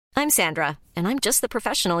I'm Sandra, and I'm just the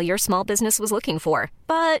professional your small business was looking for.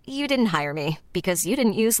 But you didn't hire me because you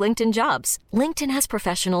didn't use LinkedIn Jobs. LinkedIn has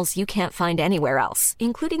professionals you can't find anywhere else,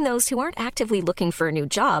 including those who aren't actively looking for a new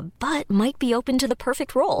job, but might be open to the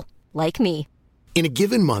perfect role, like me. In a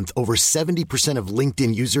given month, over 70% of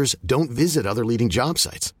LinkedIn users don't visit other leading job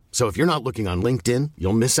sites. So if you're not looking on LinkedIn,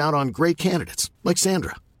 you'll miss out on great candidates like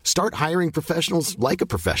Sandra. Start hiring professionals like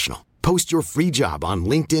a professional. Post your free job on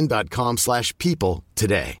linkedin.com/people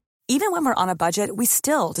today. Even when we're on a budget, we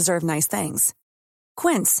still deserve nice things.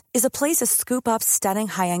 Quince is a place to scoop up stunning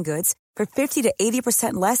high-end goods for 50 to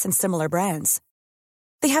 80% less than similar brands.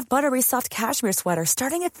 They have buttery soft cashmere sweaters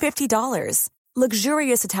starting at $50,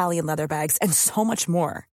 luxurious Italian leather bags, and so much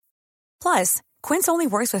more. Plus, Quince only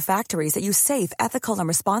works with factories that use safe, ethical, and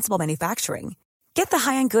responsible manufacturing. Get the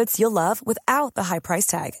high-end goods you'll love without the high price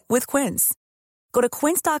tag with Quince. Go to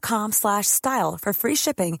quince.com/style for free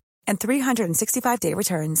shipping and 365-day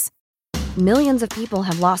returns. Millions of people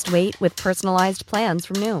have lost weight with personalized plans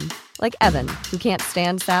from Noom. Like Evan, who can't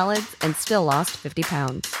stand salads and still lost 50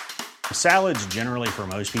 pounds. Salads generally for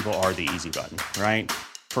most people are the easy button, right?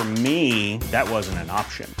 For me, that wasn't an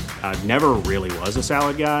option. I never really was a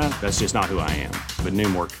salad guy. That's just not who I am. But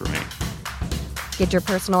Noom worked for me. Get your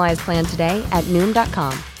personalized plan today at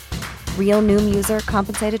Noom.com. Real Noom user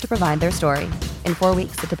compensated to provide their story. In 4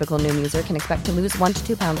 weeks, the typical Noom user can expect to lose 1 to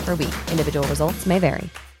 2 pounds per week. Individual results may vary.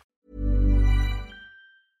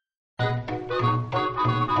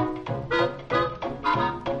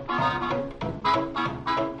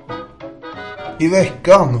 I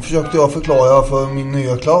veckan försökte jag förklara för min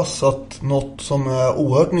nya klass att något som är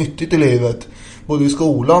oerhört nyttigt i livet, både i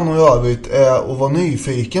skolan och i övrigt, är att vara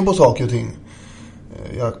nyfiken på saker och ting.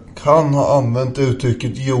 Jag kan ha använt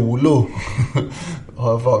uttrycket YOLO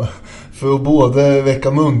för att både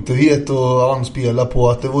väcka munterhet och anspela på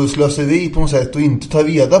att det vore slöseri på något sätt och inte ta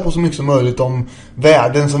reda på så mycket som möjligt om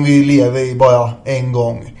världen som vi lever i bara en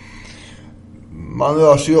gång. Man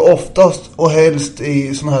rör sig ju oftast och helst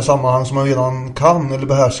i sådana här sammanhang som man redan kan eller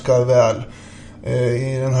behärskar väl.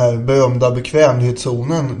 I den här berömda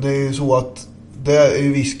bekvämlighetszonen. Det är ju så att där är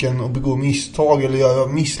ju risken att begå misstag eller göra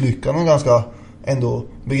misslyckanden ganska ändå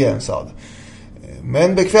begränsad.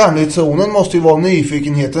 Men bekvämlighetszonen måste ju vara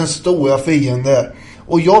nyfikenhetens stora fiende.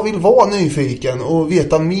 Och jag vill vara nyfiken och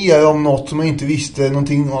veta mer om något som jag inte visste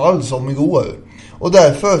någonting alls om igår. Och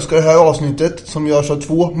därför ska det här avsnittet, som görs av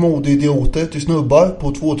 2 modeidioter till snubbar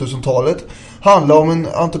på 2000-talet, handla om en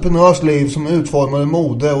entreprenörs liv som utformade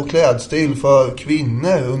mode och klädstil för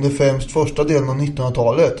kvinnor under främst första delen av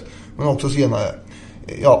 1900-talet, men också senare.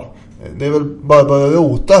 Ja, det är väl bara börja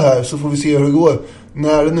rota här så får vi se hur det går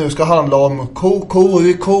när det nu ska handla om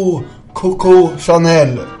Coco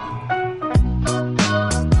Chanel.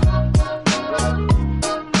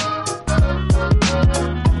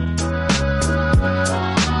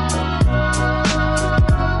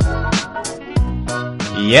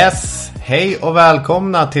 Yes, hej och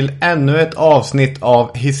välkomna till ännu ett avsnitt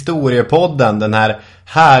av Historiepodden. Den här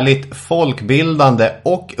härligt folkbildande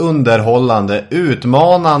och underhållande,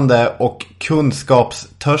 utmanande och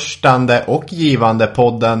kunskapstörstande och givande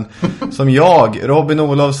podden som jag, Robin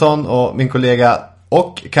Olofsson, och min kollega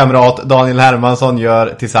och kamrat Daniel Hermansson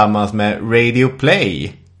gör tillsammans med Radio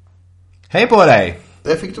Play. Hej på dig!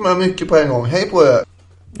 Det fick du med mycket på en gång, hej på dig!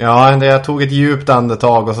 Ja, jag tog ett djupt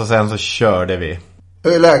andetag och sen så körde vi.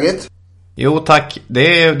 Hur är läget? Jo tack,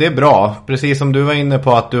 det är bra. Precis som du var inne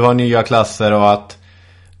på att du har nya klasser och att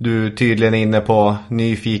du tydligen är inne på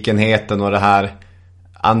nyfikenheten och det här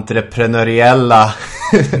entreprenöriella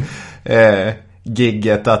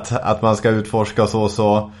gigget att man ska utforska och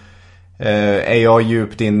så är jag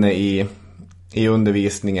djupt inne i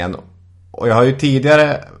undervisningen. Och jag har ju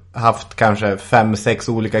tidigare haft kanske 5-6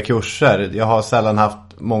 olika kurser. Jag har sällan haft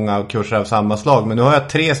många kurser av samma slag, men nu har jag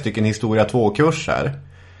 3 stycken historia 2-kurser.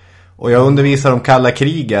 Och jag undervisar om kalla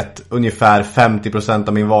kriget ungefär 50%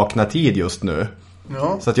 av min vakna tid just nu.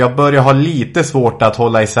 Ja. Så att jag börjar ha lite svårt att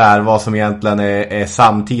hålla isär vad som egentligen är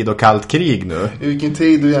samtid och kallt krig nu. I vilken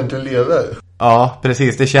tid du egentligen lever? Ja,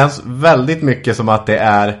 precis. Det känns väldigt mycket som att det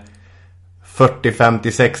är 40, 50,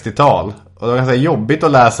 60-tal. Och det är ganska jobbigt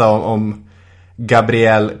att läsa om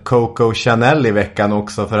Gabrielle Coco Chanel i veckan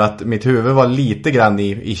också, för att mitt huvud var lite grann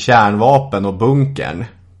i kärnvapen och bunkern.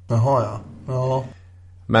 Jaha, ja.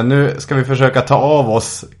 Men nu ska vi försöka ta av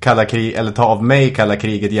oss kalla krig, eller ta av mig kalla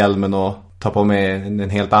kriget hjälmen och ta på mig en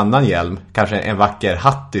helt annan hjälm. Kanske en vacker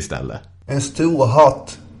hatt istället. En stor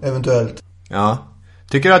hatt, eventuellt. Ja.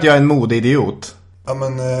 Tycker du att jag är en modeidiot? Ja,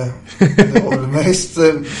 men det var väl mest...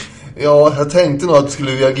 Ja, jag tänkte nog att du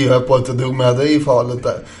skulle reagera på att jag drog med dig i fallet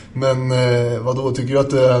där. Men vadå, tycker du att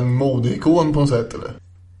du är en modeikon på något sätt, eller?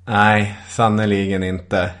 Nej, sannoliken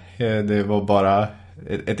inte. Det var bara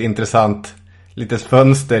ett intressant litet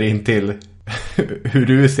fönster in till hur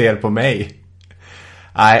du ser på mig.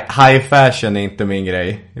 Nej, high fashion är inte min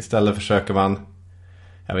grej. Istället försöker man,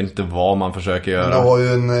 jag vet inte vad man försöker göra. Du har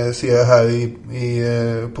ju en serie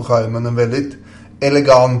här på skärmen, en väldigt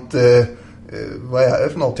elegant, vad är det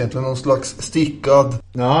för något egentligen? Någon slags stickad.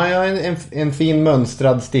 Ja, jag har en fin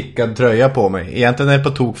mönstrad stickad tröja på mig. Egentligen är det på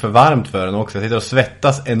tok för varmt för den också. Jag sitter och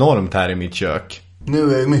svettas enormt här i mitt kök.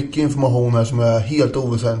 Nu är det mycket information här som är helt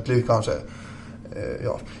oväsentlig kanske.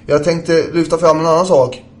 Ja. Jag tänkte lyfta fram en annan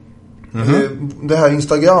sak. Det här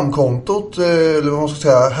Instagram-kontot, eller vad man ska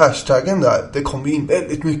säga, hashtaggen där, det kom in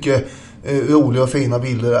väldigt mycket roliga och fina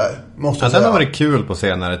bilder där, måste jag säga. Den har varit kul på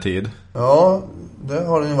senare tid. Ja, det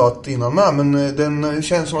har den ju varit innan med, men den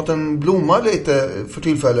känns som att den blommar lite för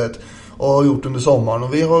tillfället och har gjort under sommaren.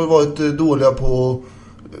 Och vi har varit dåliga på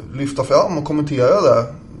att lyfta fram och kommentera det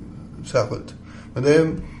särskilt. Men det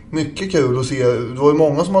är mycket kul att se. Det var ju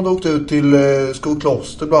många som hade åkt ut till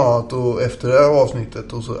Skokloster bland annat och efter det här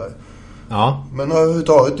avsnittet och sådär. Ja. Men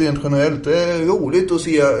överhuvudtaget rent generellt, det är roligt att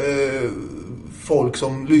se folk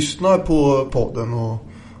som lyssnar på podden och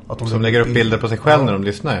att de som lägger upp bilder på sig själv när de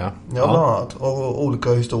lyssnar, ja. Ja, bland annat. Och olika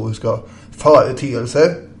historiska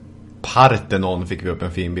företeelser. Parthenon fick vi upp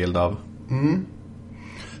en fin bild av.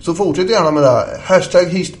 Så fortsätt gärna med det här. Hashtag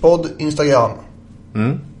Histpodd Instagram.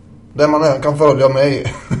 Där man även kan följa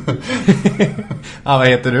mig. Ja, vad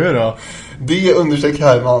heter du då?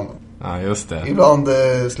 D_Herman. Ja, just det. Ibland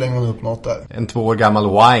slänger man upp något där. En 2 år gammal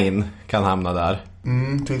wine kan hamna där.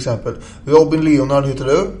 Till exempel. Robin Leonard heter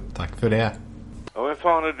du. Tack för det. Ja, vem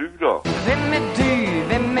fan är du då? Vem är du?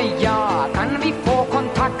 Vem är jag? Kan vi få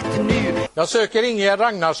kontakt nu? Jag söker Ingegerd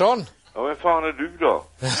Ragnarsson. Ja, vem fan är du då?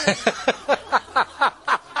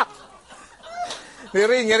 Vi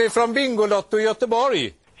ringer ifrån Bingolotto i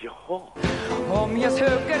Göteborg. Jaha. Om jag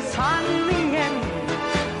söker sanningen,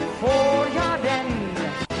 får jag den?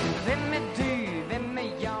 Vem är du? Vem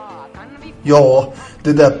är jag? Kan vi... Ja,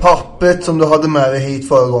 det där pappret som du hade med dig hit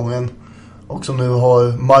förra gången och som nu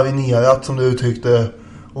har marinerat, som du uttryckte,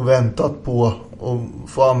 och väntat på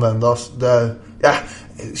att få användas där. Ja,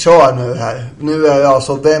 kör nu här. Nu är det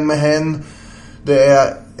alltså vem är hen? Det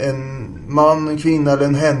är en man, en kvinna eller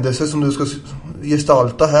en händelse som du ska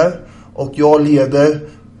gestalta här. Och jag leder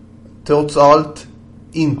trots allt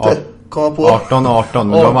inte komma på 18,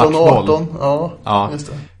 men 18, ja, just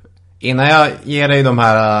det. Innan jag ger dig de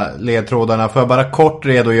här ledtrådarna får jag bara kort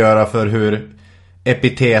redogöra för hur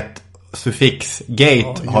epitet suffix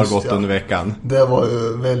gate har gått under veckan. Det var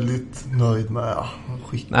jag väldigt nöjd med.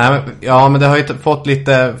 Nej, men det har ju fått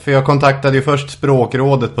lite, för jag kontaktade ju först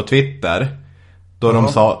språkrådet på Twitter då de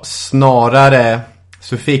sa snarare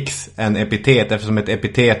suffix än epitet, eftersom ett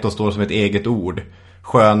epitet då står som ett eget ord.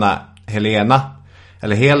 Sköna Helena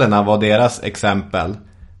eller Helena var deras exempel.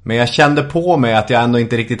 Men jag kände på mig att jag ändå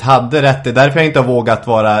inte riktigt hade rätt. Det är därför jag inte har vågat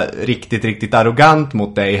vara riktigt arrogant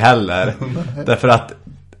mot dig heller. Därför att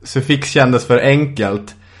suffix kändes för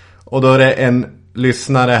enkelt. Och då är det en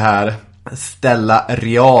lyssnare här, Stella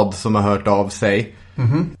Riad, som har hört av sig.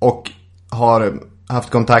 Och har haft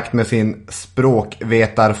kontakt med sin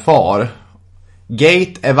språkvetarfar.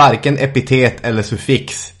 Gate är varken epitet eller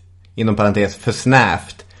suffix, inom parentes, för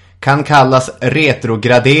snävt. Kan kallas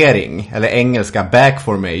retrogradering, eller engelska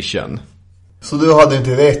backformation. Så du hade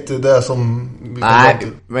inte rätt det som... Nej,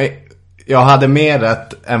 men jag hade mer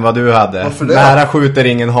rätt än vad du hade. Varför det? Nära skjuter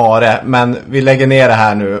ingen hare, men vi lägger ner det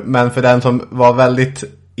här nu. Men för den som var väldigt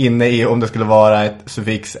inne i om det skulle vara ett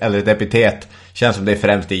suffix eller ett epitet, känns som det är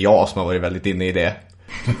främst jag som har varit väldigt inne i det.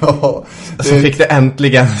 Ja, Så fick det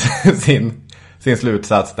äntligen sin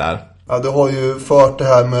slutsats där. Ja, du har ju fört det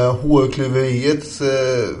här med hårklyveriets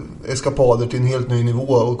eskapader till en helt ny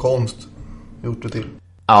nivå och konst gjort det till.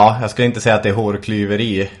 Ja, jag skulle inte säga att det är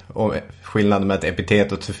hårklyveri och skillnaden med ett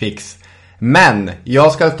epitet och ett suffix. Men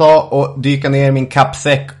jag ska ta och dyka ner i min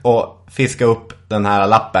kappsäck och fiska upp den här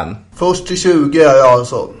lappen. Först till 20 är jag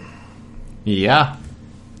alltså. Ja,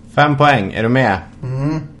 5 poäng, är du med?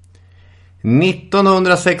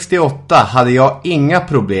 1968 hade jag inga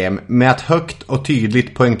problem med att högt och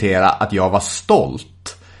tydligt poängtera att jag var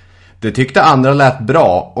stolt. Det tyckte andra lät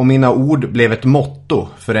bra och mina ord blev ett motto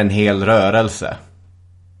för en hel rörelse.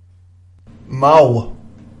 Mao.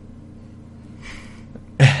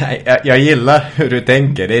 Jag gillar hur du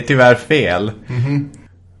tänker, det är tyvärr fel.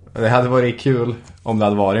 Det hade varit kul om det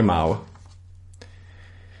hade varit Mao.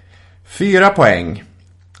 4 poäng.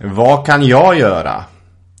 Vad kan jag göra?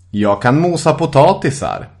 Jag kan mosa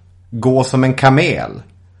potatisar, gå som en kamel,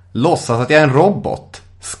 låtsas att jag är en robot,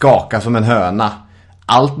 skaka som en höna.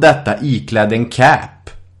 Allt detta iklädd en cap.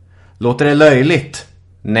 Låter det löjligt?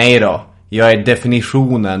 Nej då, jag är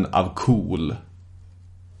definitionen av cool.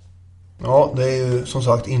 Ja, det är ju som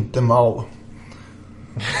sagt inte Mao.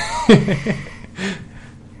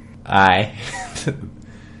 Nej.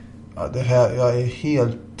 Ja, det här, jag är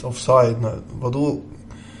helt offside nu. Vadå?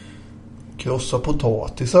 Krossa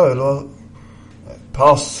potatisar eller?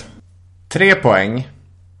 Pass. 3 poäng.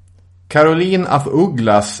 Caroline af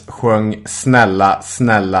Ugglas sjöng Snälla,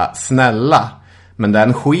 snälla, snälla. Men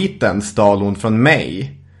den skiten stal hon från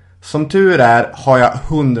mig. Som tur är har jag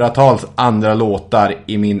hundratals andra låtar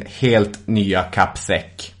i min helt nya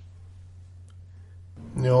kappsäck.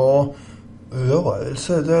 Ja,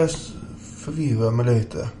 rörelse, det förvirrar mig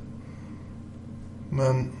lite.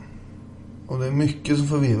 Men, och det är mycket som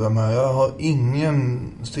förvirrar mig. Jag har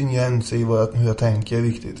ingen stringens i hur jag tänker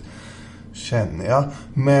riktigt, känner jag.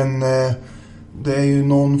 Men det är ju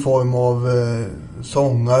någon form av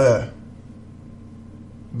sångare.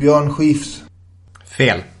 Björn Skifs.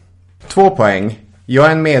 Fel. 2 poäng. Jag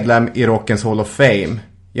är en medlem i Rockens Hall of Fame.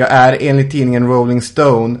 Jag är enligt tidningen Rolling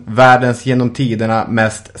Stone världens genom tiderna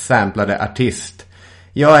mest samplade artist.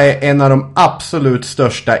 Jag är en av de absolut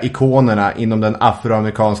största ikonerna inom den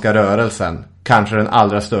afroamerikanska rörelsen. Kanske den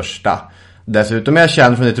allra största. Dessutom är jag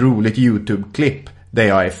känd från ett roligt YouTube-klipp där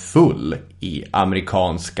jag är full i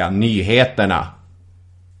amerikanska nyheterna.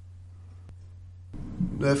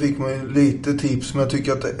 Det fick mig lite tips, men jag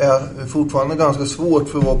tycker att det är fortfarande ganska svårt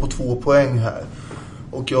för att vara på 2 poäng här.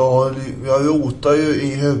 Och jag rotar ju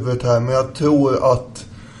i huvudet här, men jag tror att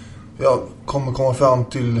jag kommer komma fram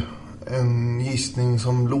till en gissning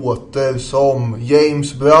som låter som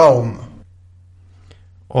James Brown.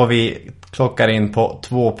 Och vi klockar in på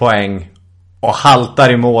 2 poäng och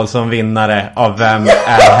haltar i mål som vinnare av Vem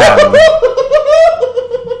är hem?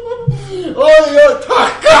 Oj,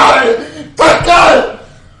 tackar!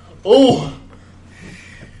 Oh!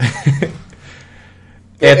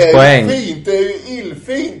 1 poäng. Fint, det är ju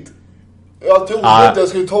illfint. Jag trodde inte jag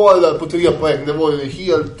skulle ta det där på 3 poäng. Det var ju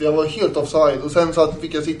jag var helt offside. Och sen så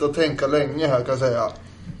fick jag sitta och tänka länge här, kan jag säga.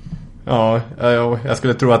 Ja, jag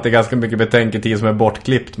skulle tro att det är ganska mycket betänketid som är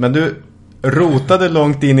bortklippt. Men du rotade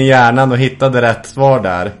långt in i hjärnan och hittade rätt svar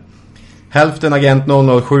där. Hälften Agent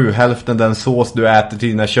 007, hälften den sås du äter till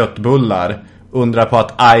dina köttbullar. Undrar på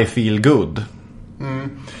att I feel good.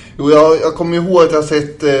 Jo, jag kommer ihåg att jag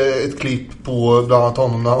sett ett klipp på bland annat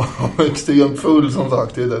honom när han var extremt full, som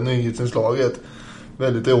sagt, i det där nyhetsinslaget.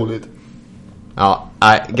 Väldigt roligt. Ja,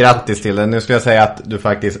 grattis till det. Nu skulle jag säga att du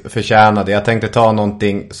faktiskt förtjänade. Jag tänkte ta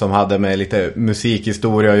någonting som hade med lite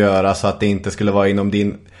musikhistoria att göra, så att det inte skulle vara inom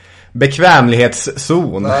din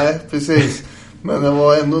bekvämlighetszon. Nej, precis. Men jag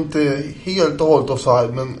var ändå inte helt och hållet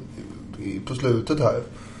offside, men på slutet här.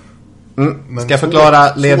 Ska jag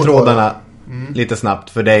förklara ledtrådarna lite snabbt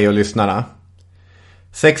för dig och lyssnarna?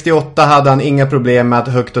 68 hade han inga problem med att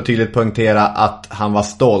högt och tydligt poängtera att han var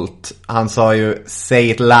stolt. Han sa ju "Say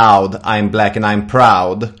it loud, I'm black and I'm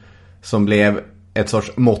proud", som blev ett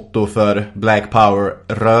sorts motto för Black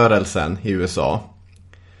Power-rörelsen i USA.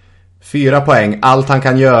 4 poäng. Allt han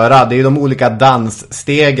kan göra, det är de olika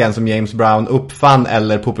dansstegen som James Brown uppfann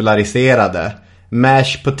eller populariserade.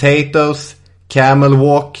 Mashed potatoes, camel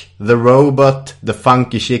walk, the robot, the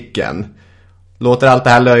funky chicken. Låter allt det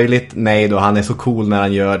här löjligt? Nej då, han är så cool när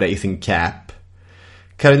han gör det i sin cap.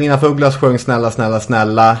 Caroline af Ugglas sjöng Snälla, snälla,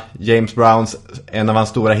 snälla. James Browns, en av hans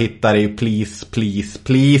stora hittar är Please, please,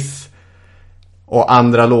 please. Och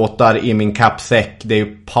andra låtar i min kappsäck, det är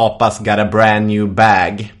ju Papa's got a brand new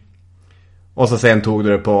bag. Och så sen tog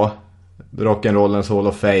du det på Rock'n'Rollens Hall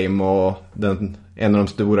of Fame och en av de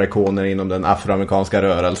stora ikoner inom den afroamerikanska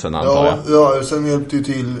rörelsen, antar jag. Ja, sen hjälpte ju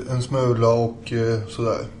till en smula och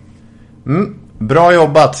sådär. Bra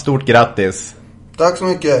jobbat, stort grattis. Tack så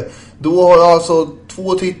mycket. Då har jag alltså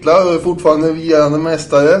 2 titlar och är fortfarande regerande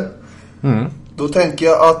mästare. Då tänker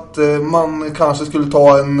jag att man kanske skulle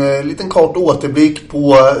ta en liten kort återblick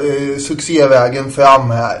på succévägen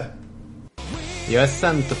fram här. Jag är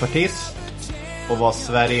centerpartist och var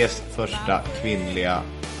Sveriges första kvinnliga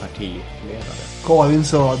partiledare. Karin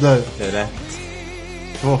Söder. Det är rätt.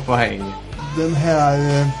 2 poäng. Den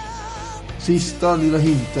här sista lilla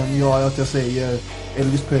hinten gör att jag säger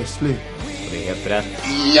Elvis Presley. Det är helt rätt.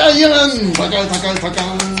 Jajamän!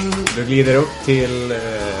 Tackar. Du glider upp till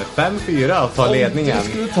 5-4 och tar ledningen. Jag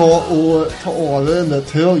skulle ta av den där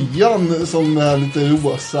tröjan som är lite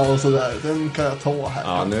rosa och sådär. Den kan jag ta här.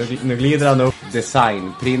 Ja, nu glider han upp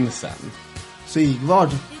designprinsen. Sigvard.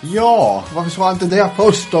 Ja, varför svarade inte det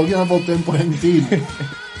först? Jag har fått en poäng till.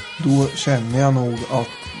 Då känner jag nog att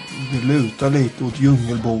det lutar lite åt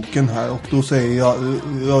Djungelboken här. Och då säger jag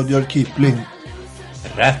Rudyard Kipling.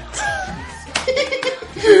 Rätt.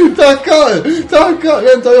 Tackar.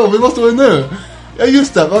 Vänta, vi måste vara nu. Ja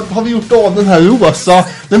just det, vad har vi gjort av den här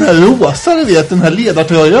rosa, du vet, den här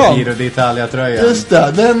ledartröjan? Giro d'Italia-tröjan. Just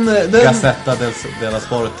det, den Gazzetta della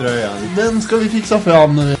Sport-tröjan. Den ska vi fixa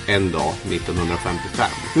fram nu. En dag 1955.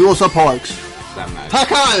 Rosa Parks. Stämmer.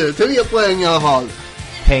 Tackar, 3 poäng i alla fall.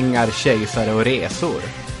 Pengar, kejsare och resor.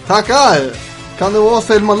 Tackar. Kan det vara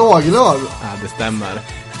Selma Lagerlöf? Ja, det stämmer.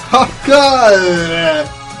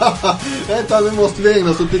 Tackar. Vänta, nu måste vi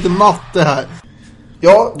ägna oss åt lite matte här.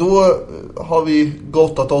 Ja, då har vi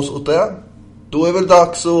gottat oss åt det. Då är väl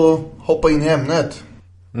dags att hoppa in i ämnet.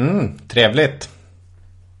 Trevligt.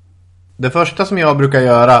 Det första som jag brukar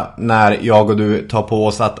göra när jag och du tar på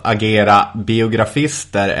oss att agera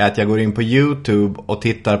biografister är att jag går in på YouTube och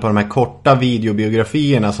tittar på de här korta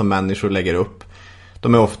videobiografierna som människor lägger upp.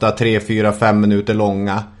 De är ofta 3, 4, 5 minuter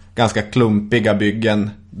långa. Ganska klumpiga byggen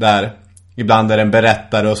där ibland är det en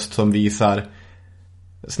berättarröst som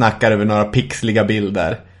snackar över några pixliga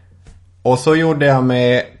bilder. Och så gjorde jag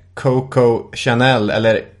med Coco Chanel,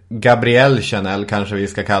 eller Gabrielle Chanel kanske vi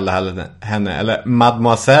ska kalla henne, eller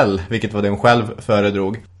Mademoiselle, vilket var det hon själv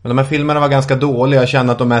föredrog. Men de här filmerna var ganska dåliga, jag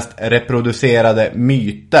kände att de mest reproducerade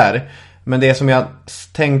myter. Men det som jag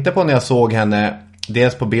tänkte på när jag såg henne,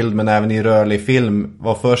 dels på bild men även i rörlig film,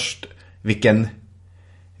 var först vilken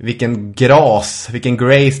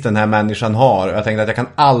grace den här människan har. Jag tänkte att jag kan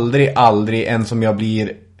aldrig än som jag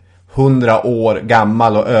blir 100 år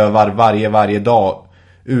gammal och övar varje dag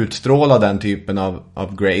utstråla den typen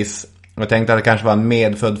av grace. Jag tänkte att det kanske var en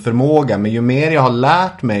medfödd förmåga, men ju mer jag har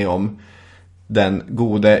lärt mig om den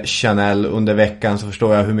gode Chanel under veckan så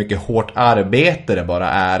förstår jag hur mycket hårt arbete det bara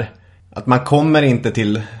är. Att man kommer inte det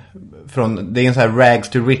är en sån här rags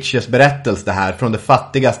to riches berättelse det här, från det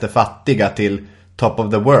fattigaste fattiga till top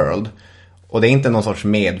of the world. Och det är inte någon sorts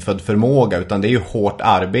medfödd förmåga, utan det är ju hårt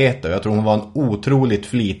arbete. Och jag tror hon var en otroligt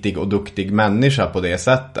flitig och duktig människa på det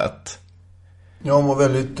sättet. Ja, hon var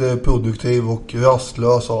väldigt produktiv och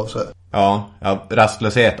rastlös av sig. Ja,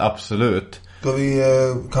 rastlöshet, absolut. Ska vi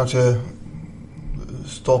kanske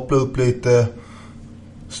stapla upp lite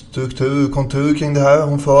kontur kring det här?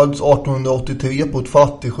 Hon föds 1883 på ett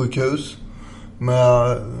fattigsjukhus.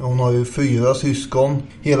 Hon har ju 4 syskon.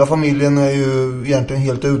 Hela familjen är ju egentligen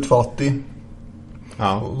helt utfattig.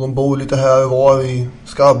 Ja. De bor lite här och var i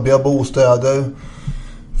skabbiga bostäder.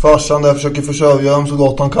 Farsan där försöker försörja dem så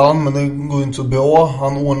gott han kan, men det går inte så bra.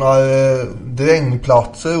 Han ordnar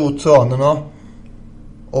drängplatser åt sönerna.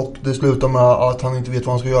 Och det slutar med att han inte vet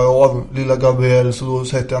vad han ska göra av lilla Gabrielle, så då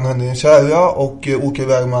sätter han henne i en kärra och åker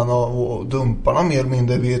iväg med henne och dumpar henne mer eller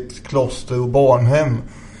mindre vid ett kloster och barnhem.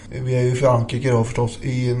 Vi är ju i Frankrike då förstås,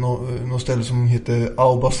 i något ställe som heter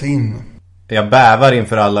Aubassin. Jag bävar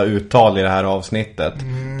inför alla uttal i det här avsnittet.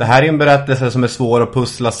 Det här är en berättelse som är svår att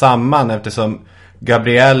pussla samman, eftersom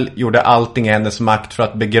Gabrielle gjorde allting i hennes makt för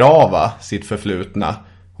att begrava sitt förflutna.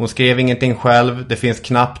 Hon skrev ingenting själv, det finns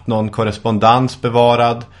knappt någon korrespondens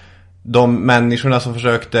bevarad. De människorna som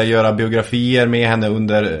försökte göra biografier med henne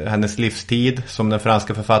under hennes livstid, som den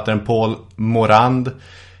franska författaren Paul Morand,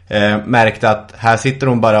 märkte att här sitter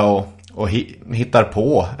hon bara och hittar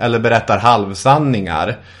på eller berättar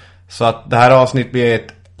halvsanningar. Så att det här avsnitt blir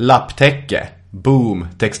ett lapptäcke, boom,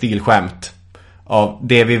 textilskämt av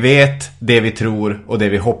det vi vet, det vi tror och det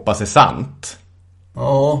vi hoppas är sant.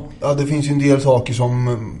 Ja, det finns ju en del saker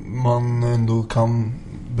som man ändå kan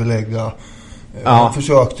belägga. Man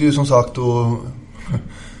försökte ju som sagt att,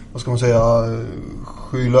 vad ska man säga,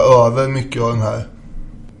 skyla över mycket av den här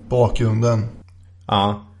bakgrunden.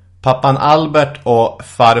 Ja. Pappan Albert och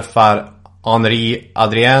farfar Henri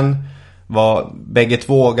Adrien var bägge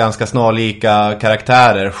två ganska snarlika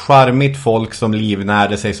karaktärer. Charmigt folk som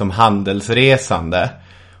livnärde sig som handelsresande.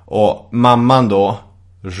 Och mamman då,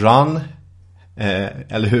 Jeanne,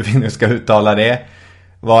 eller hur vi nu ska uttala det,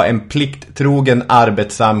 var en plikttrogen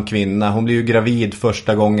arbetsam kvinna. Hon blir ju gravid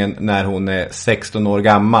första gången när hon är 16 år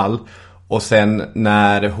gammal. Och sen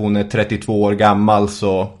när hon är 32 år gammal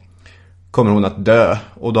så kommer hon att dö.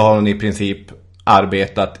 Och då har hon i princip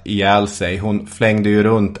arbetat ihjäl sig. Hon flängde ju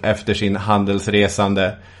runt efter sin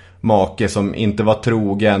handelsresande make som inte var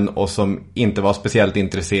trogen och som inte var speciellt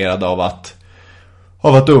intresserad av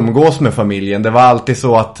att umgås med familjen. Det var alltid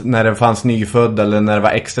så att när det fanns nyfödd eller när det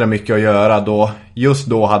var extra mycket att göra, just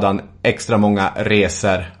då hade han extra många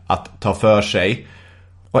resor att ta för sig.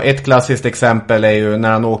 Och ett klassiskt exempel är ju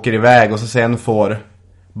när han åker iväg och så sen får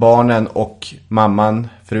barnen och mamman,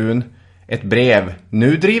 frun, ett brev.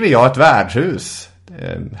 Nu driver jag ett värdshus.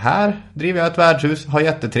 Här driver jag ett värdshus. Har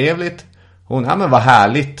jättetrevligt. Hon, ja men vad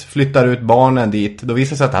härligt. Flyttar ut barnen dit. Då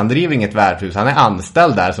visar sig att han driver inget värdshus. Han är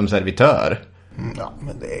anställd där som servitör. Ja,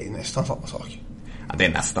 men det är ju nästan samma sak. Ja, det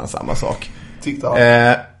är nästan samma sak.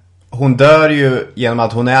 Hon dör ju genom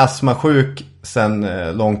att hon är astmasjuk sen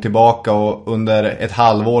långt tillbaka, och under ett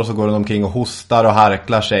halvår så går hon omkring och hostar och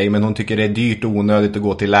harklar sig, men hon tycker det är dyrt och onödigt att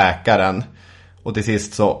gå till läkaren. Och till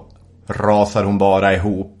sist så rasar hon bara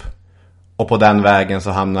ihop. Och på den vägen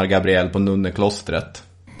så hamnar Gabrielle på nunneklostret.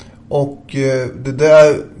 Och det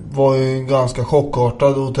där var ju en ganska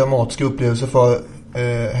chockartad och traumatisk upplevelse för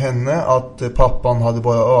henne, att pappan hade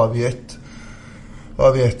bara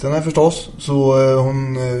övergett henne förstås. Så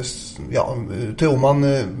hon, tror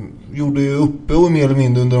man gjorde ju uppror mer eller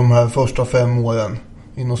mindre under de här första 5 åren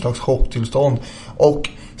i någon slags chocktillstånd. Och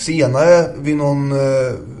senare vid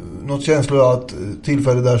något känsloladdat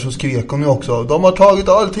tillfälle där så skrek hon ju också: de har tagit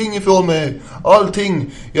allting ifrån mig, allting,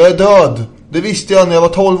 jag är död. Det visste jag när jag var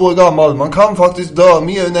 12 år gammal. Man kan faktiskt dö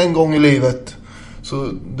mer än en gång i livet. Så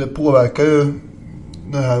det påverkar ju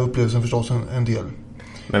den här upplevelsen förstås en del.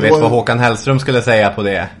 Men vet du vad Håkan Hellström skulle säga på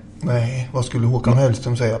det? Nej, vad skulle Håkan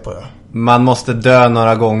Hellström säga på det? Man måste dö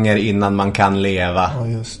några gånger innan man kan leva. Ja,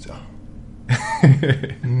 just ja.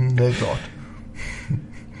 Det är klart.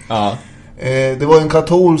 Ja. Det var en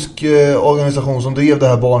katolsk organisation som drev det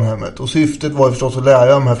här barnhemmet. Och syftet var förstås att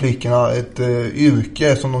lära de här flickorna ett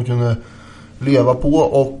yrke som de kunde leva på.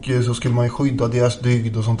 Och så skulle man ju skydda deras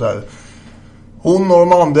dygd och sånt där. Hon och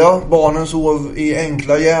de andra barnen sov i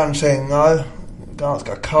enkla järnsängar,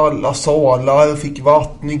 ganska kalla salar, fick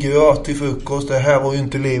vatten i gröt till frukost. Det här var ju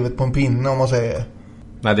inte livet på en pinne, om man säger.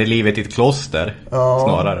 Nej, det är livet i ett kloster,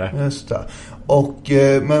 snarare. Just det. Och,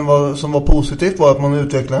 men vad som var positivt var att man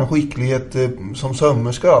utvecklade en skicklighet som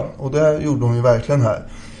sömmerska. Och det gjorde hon ju verkligen här.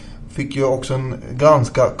 Fick ju också en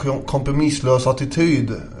ganska kompromisslös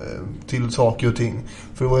attityd till saker och ting.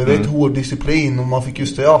 För det var ju väldigt hård disciplin, och man fick ju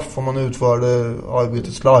straff om man utförde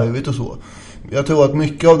arbetet slarvigt och så. Jag tror att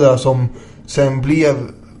mycket av det som sen blev,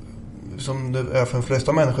 som det är för de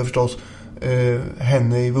flesta människor förstås,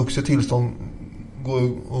 henne i vuxet tillstånd, går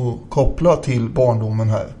att koppla till barndomen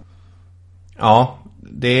här. Ja,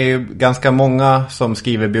 det är ju ganska många som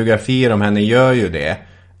skriver biografier om henne gör ju det.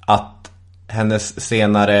 Att hennes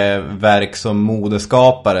senare verk som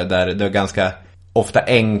modeskapare, där det är ganska ofta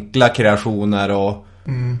enkla kreationer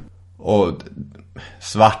och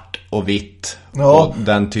svart och vitt och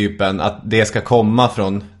den typen, att det ska komma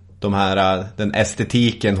från den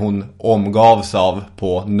estetiken hon omgavs av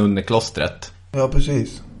på nunneklostret. Ja,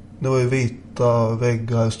 precis. Det var ju vita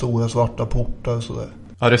väggar, stora svarta portar och sådär.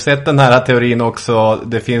 Har du sett den här teorin också?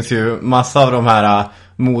 Det finns ju massa av de här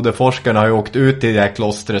modeforskarna har ju åkt ut i det här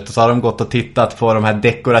klostret, och så har de gått och tittat på de här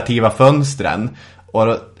dekorativa fönstren.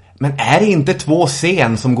 Men är det inte 2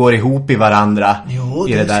 scen som går ihop i varandra? Jo,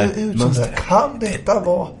 i det där ser ut som det. Kan detta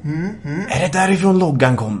vara? Är det därifrån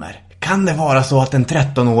loggan kommer? Kan det vara så att en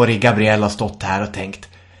 13-årig Gabrielle har stått här och tänkt: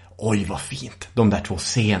 oj vad fint, de där 2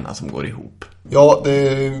 scenerna som går ihop? Ja, det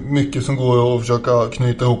är mycket som går att försöka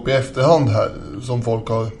knyta ihop i efterhand här, som folk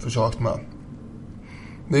har försökt med.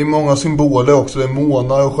 Det är många symboler också. Det är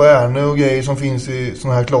månar och stjärnor och grejer som finns i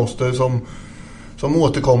såna här kloster som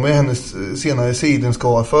återkommer i hennes senare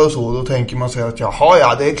sidenskarfar och så. Då tänker man sig att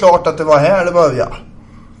ja, det är klart att det var här det började.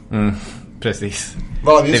 Precis.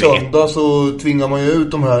 Varje söndag så tvingar man ju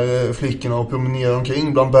ut de här flickorna och promenerar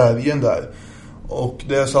omkring bland bergen där. Och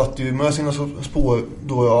det satt ju med sina spår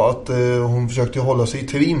då att hon försökte hålla sig i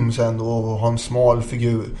trim sen då, och ha en smal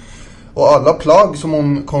figur. Och alla plagg som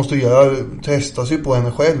hon konstruerar testas ju på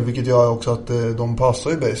henne själv, vilket gör också att de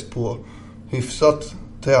passar ju bäst på hyfsat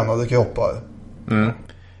tränade kroppar.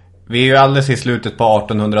 Vi är ju alldeles i slutet på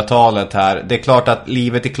 1800-talet här. Det är klart att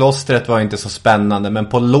livet i klostret var inte så spännande, men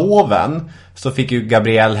på loven så fick ju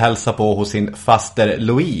Gabrielle hälsa på hos sin faster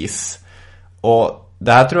Louise. Och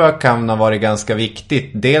det här tror jag kan ha varit ganska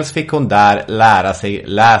viktigt. Dels fick hon där lära sig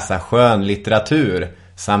läsa skönlitteratur,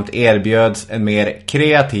 samt erbjöds en mer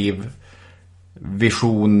kreativ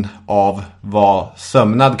vision av vad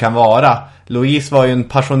sömnad kan vara. Louise var ju en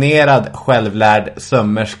passionerad, självlärd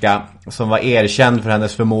sömmerska som var erkänd för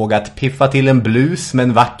hennes förmåga att piffa till en blus med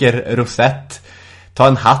en vacker rosett, ta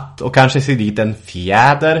en hatt och kanske sy dit en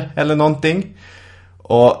fjäder eller någonting.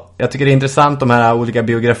 Och jag tycker det är intressant, de här olika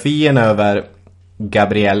biografierna över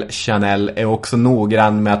Gabrielle Chanel är också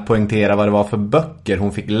noggrann med att poängtera vad det var för böcker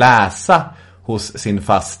hon fick läsa hos sin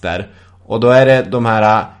faster. Och då är det de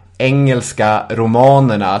här engelska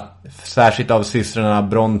romanerna, särskilt av systrarna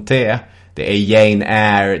Brontë. Det är Jane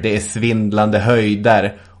Eyre, det är Svindlande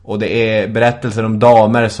höjder, och det är berättelser om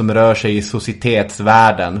damer som rör sig i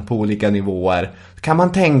societetsvärlden på olika nivåer. Kan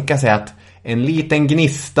man tänka sig att en liten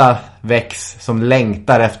gnista väcks som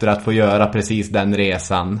längtar efter att få göra precis den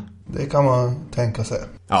resan? Det kan man tänka sig.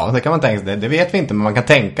 Ja, det kan man tänka sig. Det vet vi inte, men man kan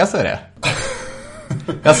tänka sig det.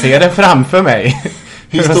 Jag ser det framför mig.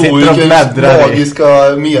 Historikens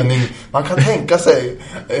magiska mening. Man kan tänka sig.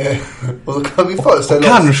 Och så kan vi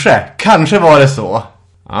föreställa oss. Kanske var det så.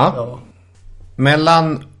 Ja.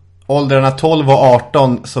 Mellan åldrarna 12 och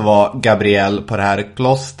 18 så var Gabrielle på det här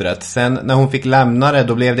klostret. Sen när hon fick lämna det,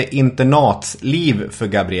 då blev det internatsliv för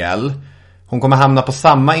Gabrielle. Hon kommer hamna på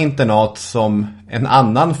samma internat som en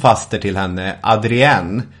annan faster till henne,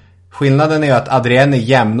 Adrienne. Skillnaden är ju att Adrienne är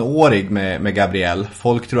jämnårig med Gabrielle.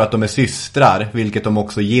 Folk tror att de är systrar, vilket de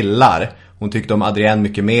också gillar. Hon tyckte om Adrienne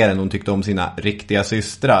mycket mer än hon tyckte om sina riktiga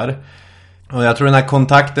systrar. Och jag tror den här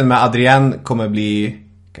kontakten med Adrienne kommer bli,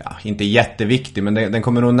 inte jätteviktig, men den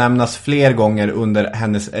kommer nog nämnas fler gånger under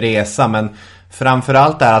hennes resa. Men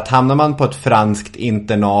framförallt är att hamnar man på ett franskt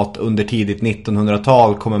internat under tidigt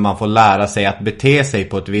 1900-tal kommer man få lära sig att bete sig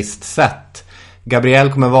på ett visst sätt.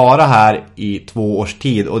 Gabrielle kommer vara här i 2 års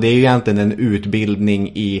tid, och det är ju egentligen en utbildning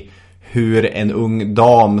i hur en ung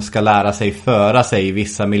dam ska lära sig föra sig i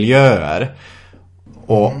vissa miljöer.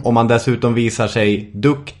 Och om man dessutom visar sig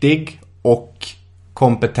duktig och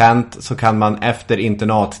kompetent så kan man efter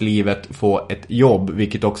internatslivet få ett jobb,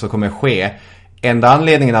 vilket också kommer ske. Enda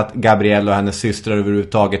anledningen att Gabrielle och hennes systrar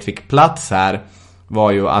överhuvudtaget fick plats här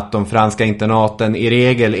var ju att de franska internaten i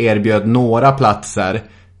regel erbjöd några platser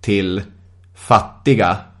till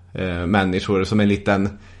fattiga människor som en liten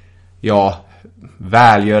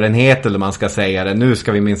välgörenhet, eller man ska säga det. Nu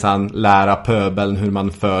ska vi minsann lära pöbeln hur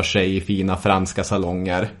man för sig i fina franska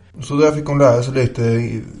salonger. Så där fick hon lära sig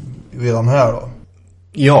lite redan här då?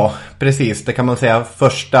 Ja, precis. Det kan man säga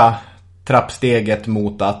första trappsteget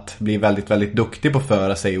mot att bli väldigt, väldigt duktig på att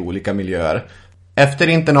föra sig i olika miljöer. Efter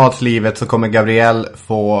internatslivet så kommer Gabrielle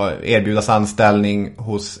få erbjudas anställning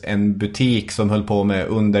hos en butik som höll på med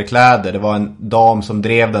underkläder. Det var en dam som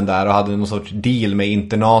drev den där och hade någon sorts deal med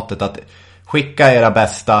internatet att skicka era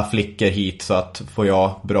bästa flickor hit så att får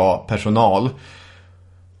jag bra personal.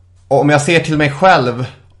 Och om jag ser till mig själv,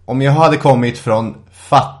 om jag hade kommit från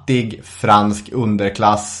fattig fransk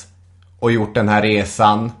underklass och gjort den här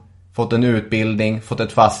resan, fått en utbildning, fått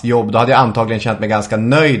ett fast jobb, då hade jag antagligen känt mig ganska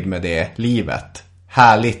nöjd med det livet.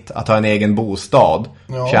 Härligt att ha en egen bostad,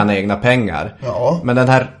 tjäna egna pengar. Ja. Men den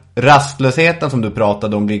här rastlösheten som du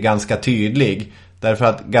pratade om blir ganska tydlig. Därför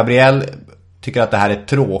att Gabrielle tycker att det här är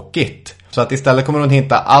tråkigt. Så att istället kommer hon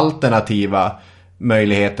hitta alternativa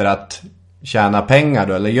möjligheter att tjäna pengar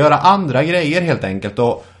då, eller göra andra grejer helt enkelt.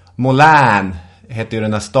 Och Moulin hette ju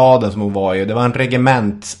den här staden som hon var i. Det var en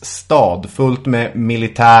regementsstad fullt med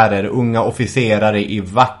militärer, unga officerare i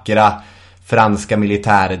vackra franska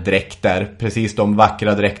militärdräkter. Precis de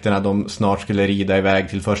vackra dräkterna de snart skulle rida iväg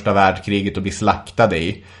till första världskriget och bli slaktade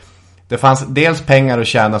i. Det fanns dels pengar att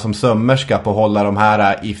tjäna som sömmerska på att hålla de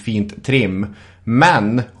här i fint trim.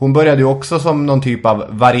 Men hon började ju också som någon typ av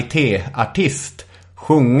varietéartist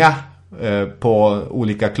sjunga på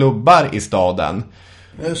olika klubbar i staden.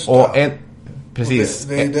 Just det. Och precis.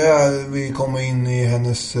 Det är där vi kommer in i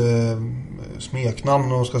hennes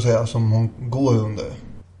smeknamn, och ska säga, som hon går under.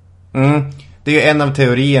 Det är ju en av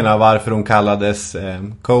teorierna varför hon kallades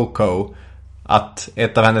Coco. Att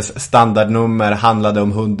ett av hennes standardnummer handlade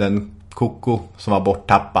om hunden Coco som var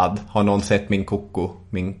borttappad. Har någon sett min Coco?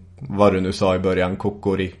 Min, vad du nu sa i början,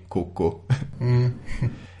 Kokori Coco.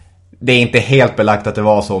 Det är inte helt belagt att det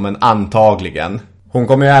var så, men antagligen. Hon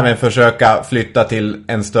kommer ju även försöka flytta till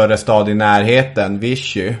en större stad i närheten,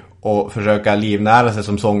 Vichy, och försöka livnära sig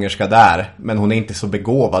som sångerska där. Men hon är inte så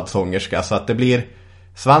begåvad sångerska, så att det blir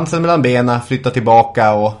svansen mellan benen, flytta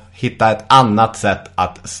tillbaka och hitta ett annat sätt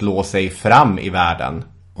att slå sig fram i världen.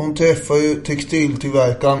 Hon träffar ju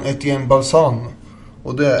textiltillverkaren Etienne Balsan,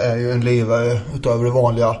 och det är ju en lirare utöver det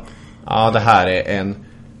vanliga. Ja, det här är en...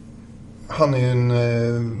 Han är ju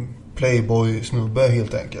en playboy-snubbe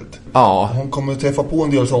helt enkelt. Ja. Hon kommer träffa på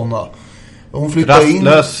en del sådana. Hon flyttar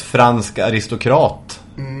rastlös fransk aristokrat.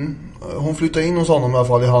 Hon flyttar in hos honom i alla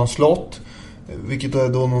fall i hans slott, vilket är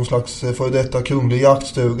då någon slags före detta kunglig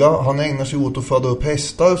jaktstuga. Han ägnar sig åt att föda upp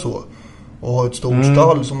hästar och så, och har ett stort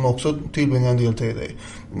stall som också tillbringar en del tid i.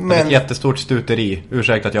 Men ett jättestort stuteri.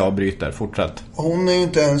 Ursäkta att jag avbryter, fortsätt. Hon är ju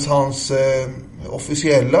inte ens hans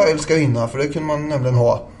officiella älskarinna, för det kunde man nämligen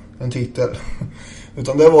ha en titel.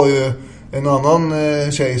 Utan det var ju en annan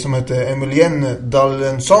tjej som hette Emilienne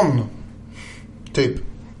d'Alençon typ.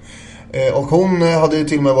 Och hon hade ju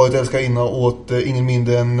till och med varit älskarinna åt ingen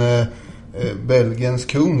mindre än Belgiens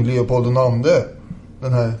kung Leopold II.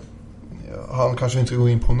 Den här, han kanske inte ska gå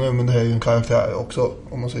in på nu, men det här är ju en karaktär också,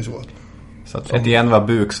 om man säger så. Så att Etienne var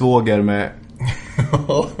buksvåger med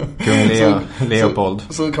kung Leopold.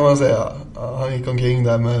 Så kan man säga. Han gick omkring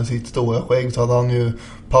där med sitt stora skägg, så hade han ju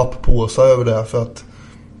papppåsar över det för att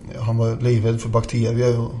Han var livrädd för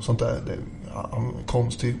bakterier och sånt där. Han var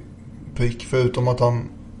konstig prick, förutom att han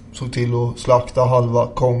såg till att slakta halva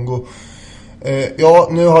Kongo. Ja,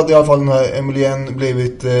 nu hade i alla fall den här Emilienne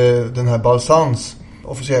blivit den här Balzans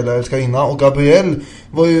officiella älskarinna, och Gabrielle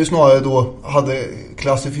var ju snarare då, hade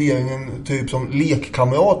klassifieringen typ som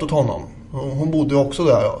lekkamrat åt honom. Hon bodde också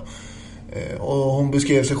där, ja. Och hon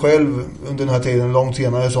beskrev sig själv under den här tiden långt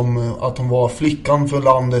senare som att hon var flickan från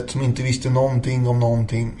landet som inte visste någonting om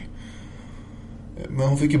någonting. Men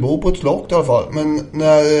hon fick ju bo på ett slott i alla fall. Men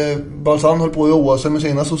när Balzan höll på att roa sig med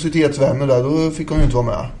sina societetsvänner där, då fick hon ju inte vara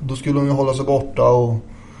med. Då skulle hon ju hålla sig borta, och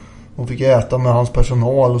hon fick äta med hans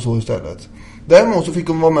personal och så istället. Däremot så fick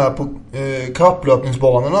hon vara med på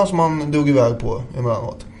kapplöpningsbanorna som han drog iväg på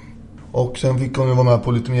emellanåt. Och sen fick hon ju vara med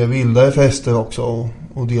på lite mer vildare fester också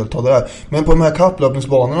och delta där. Men på de här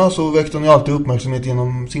kapplöpningsbanorna så väckte hon ju alltid uppmärksamhet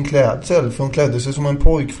genom sin klädsel. För hon klädde sig som en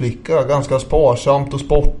pojkflicka, ganska sparsamt och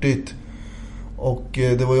sportigt. Och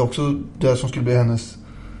det var ju också det som skulle bli hennes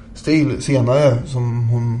stil senare, som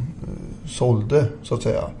hon sålde, så att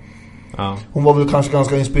säga. Ja. Hon var väl kanske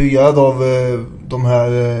ganska inspirerad av de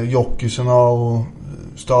här jockisarna och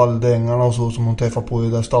stalldängarna och så som hon träffade på i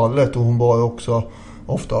det där stallet. Och hon bar också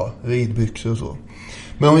ofta ridbyxor och så.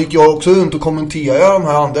 Men hon gick ju också runt och kommenterade de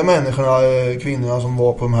här andra människorna, kvinnorna som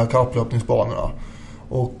var på de här kapplöpningsbanorna.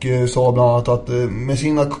 Och sa bland annat att med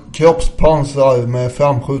sina kroppspansar med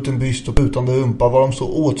framskjuten byst och putande rumpa var de så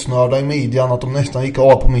åtsnörda i midjan att de nästan gick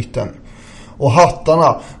av på mitten. Och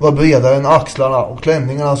hattarna var bredare än axlarna, och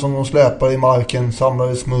klänningarna som de släpade i marken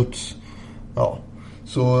samlade smuts. Ja,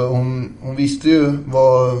 så hon visste ju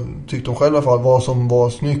vad, tyckte hon själv i alla fall, vad som var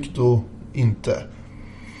snyggt och inte.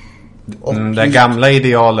 Och det gamla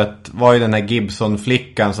idealet var ju den här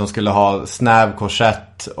Gibson-flickan som skulle ha snäv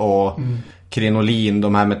korsett och krinolin,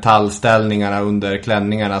 de här metallställningarna under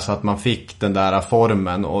klänningarna, så att man fick den där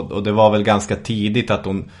formen. Och det var väl ganska tidigt att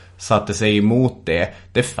hon satte sig emot det.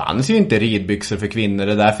 Det fanns ju inte ridbyxor för kvinnor.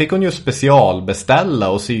 Det där fick hon ju specialbeställa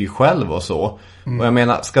och sy själv och så. Och jag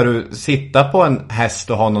menar, ska du sitta på en häst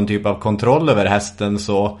och ha någon typ av kontroll över hästen,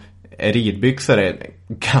 så är ridbyxor ett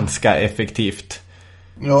ganska effektivt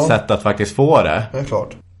sätt att faktiskt få det. Det är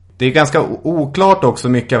klart. Det är ganska oklart också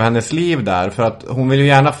mycket av hennes liv där, för att hon vill ju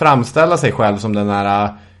gärna framställa sig själv som den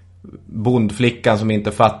här bondflickan som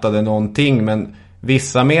inte fattade någonting, men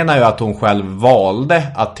vissa menar ju att hon själv valde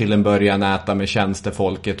att till en början äta med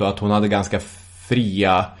tjänstefolket och att hon hade ganska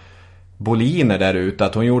fria boliner där ute,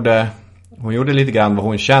 att hon gjorde lite grann vad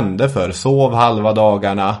hon kände för, sov halva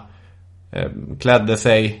dagarna, klädde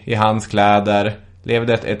sig i hans kläder,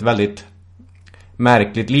 levde ett väldigt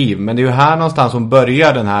märkligt liv. Men det är ju här någonstans som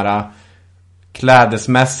börjar den här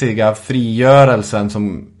klädesmässiga frigörelsen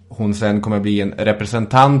som hon sen kommer bli en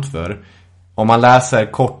representant för. Om man läser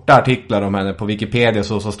korta artiklar om henne på Wikipedia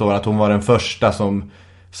så står det att hon var den första som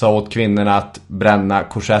sa åt kvinnorna att bränna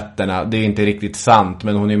korsetterna. Det är inte riktigt sant,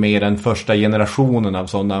 men hon är med i den första generationen av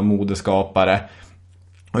sådana modeskapare.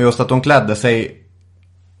 Och just att hon klädde sig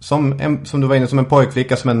som du var inne, som en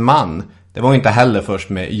pojkflicka, som en man. Det var inte heller först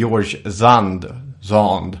med George Sand.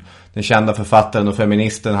 Den kända författaren och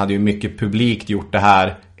feministen hade ju mycket publikt gjort det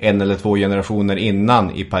här 1 eller 2 generationer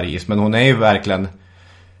innan i Paris. Men hon är ju verkligen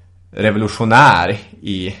revolutionär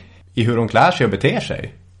i hur hon klär sig och beter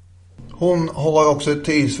sig. Hon har också ett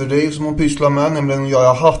tidsfördriv som hon pysslar med, nämligen att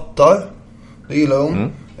göra hattar. Det gillar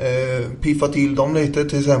hon. Piffa till dem lite.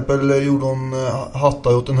 Till exempel gjorde hon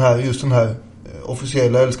hattar åt den här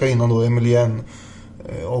officiella älskarinnan då, Emilienne.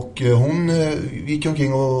 Och hon gick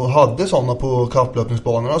omkring och hade sådana på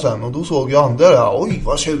kapplöpningsbanorna sen. Och då såg jag andra där. Oj,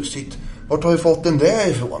 vad tjusigt. Vart har du fått den där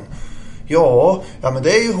ifrån? Ja, men det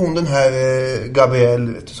är ju hon, den här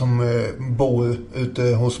Gabrielle som bor ute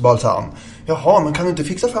hos Balzan. Jaha, men kan du inte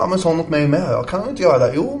fixa fram en sån åt mig med? Jag kan inte göra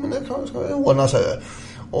det. Jo, men det ska jag ordna sig.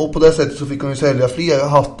 Och på det sättet så fick hon ju sälja flera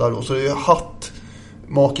hattar. Och så är det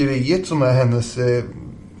hattmakeriet som är hennes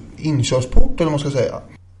inkörsport, eller vad man ska säga.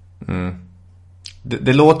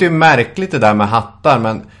 Det låter ju märkligt det där med hattar,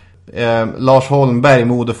 men Lars Holmberg,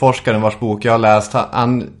 modeforskaren vars bok jag har läst,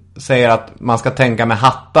 han säger att man ska tänka med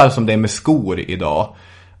hattar som det är med skor idag.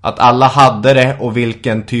 Att alla hade det, och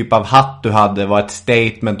vilken typ av hatt du hade var ett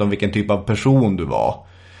statement om vilken typ av person du var.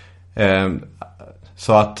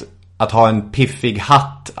 Så att ha en piffig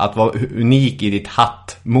hatt, att vara unik i ditt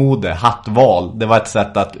hattval, det var ett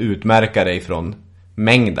sätt att utmärka dig från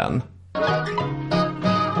mängden.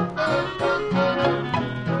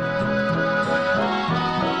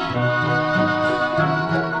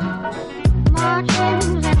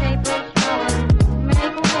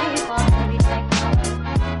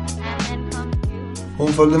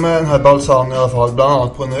 Hon följde med den här Balzan i alla fall, bland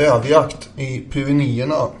annat på en rävjakt i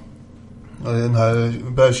Pyrenéerna Den här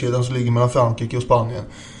bergskedjan som ligger mellan Frankrike och Spanien.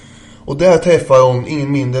 Och där träffar hon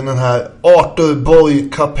ingen mindre än den här Arthur Boy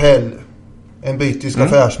Capel. En brittisk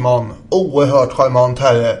affärsman. Oerhört charmant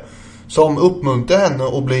herre. Som uppmuntrar henne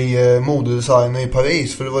att bli modedesigner i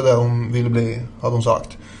Paris. För det var där hon ville bli, hade hon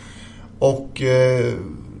sagt. Och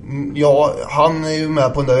ja, han är ju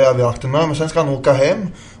med på den där överjakten med. Men sen ska han åka hem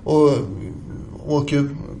och åker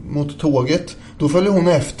mot tåget. Då följer hon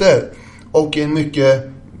efter. Och en mycket,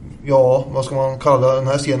 ja, vad ska man kalla den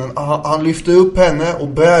här scenen? Han lyfter upp henne och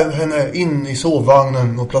bär henne in i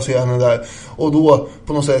sovvagnen och placerar henne där. Och då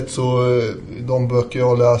på något sätt så, de böcker jag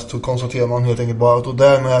har läst, så konstaterar man helt enkelt bara att och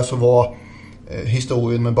därmed så var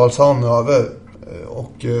historien med Balsan över.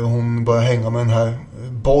 Och hon börjar hänga med den här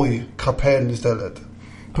Boy Capel istället.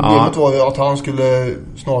 Problemet var ju att han skulle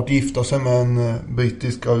snart gifta sig med en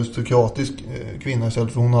brittisk aristokratisk kvinna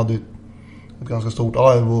istället, för hon hade ett ganska stort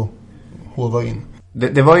arv och hova in.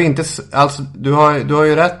 Det var ju inte, alltså du har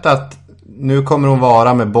ju rätt att nu kommer hon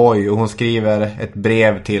vara med Boy, och hon skriver ett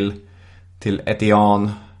brev till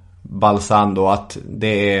Etienne Balsan då, att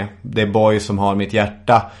det är Boy som har mitt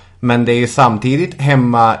hjärta. Men det är ju samtidigt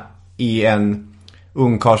hemma i en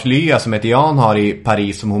ungkarlslya som Etienne har i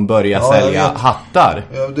Paris som hon börjar sälja hattar.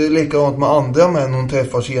 Ja, det är likadant med andra män hon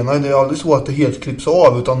träffar senare. Det är aldrig så att det helt klipps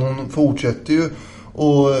av, utan hon fortsätter ju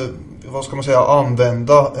och vad ska man säga,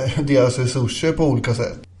 använda deras resurser på olika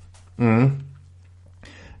sätt.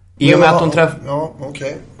 I och med att hon träffar... Ja,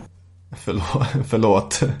 okej.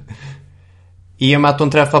 Förlåt. I och med att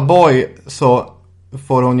hon träffar Boy så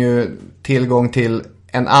får hon ju tillgång till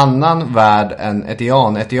en annan värld än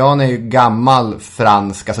Etienne. Etienne är ju gammal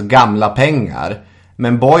fransk, alltså gamla pengar.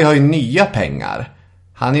 Men Boy har ju nya pengar.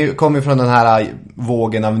 Han kommer ju från den här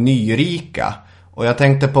vågen av nyrika. Och jag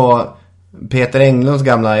tänkte på Peter Englunds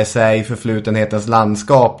gamla essä Förflutenhetens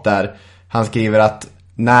landskap, där han skriver att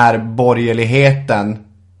när borgerligheten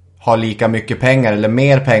har lika mycket pengar eller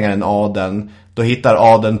mer pengar än adeln, då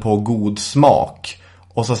hittar adeln på god smak.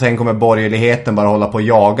 Och så sen kommer borgerligheten bara hålla på och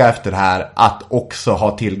jaga efter det här, att också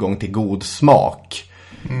ha tillgång till god smak.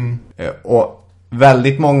 Och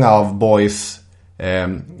väldigt många av Boys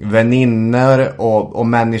väninnor och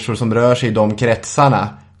människor som rör sig i de kretsarna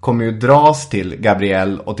kommer ju dras till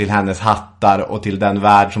Gabrielle och till hennes hattar och till den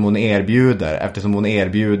värld som hon erbjuder, eftersom hon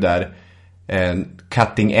erbjuder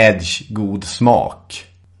cutting edge god smak.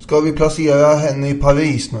 Ska vi placera henne i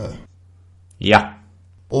Paris nu? Ja.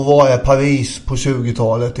 Och vad är Paris på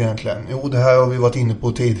 20-talet egentligen? Jo, det här har vi varit inne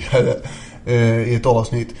på tidigare i ett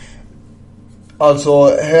avsnitt. Alltså,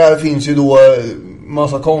 här finns ju då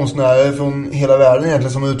massa konstnärer från hela världen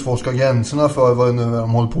egentligen som utforskar gränserna för vad det nu är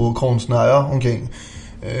de håller på att konstnära omkring.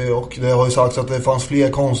 Och det har ju sagts att det fanns fler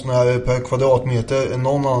konstnärer per kvadratmeter än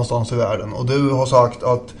någon annanstans i världen. Och du har sagt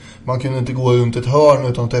att man kunde inte gå runt ett hörn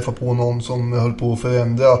utan att träffa på någon som höll på att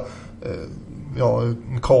förändra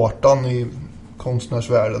kartan i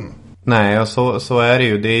konstnärsvärlden. Nej, och så är det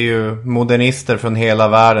ju. Det är ju modernister från hela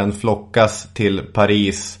världen flockas till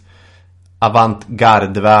Paris.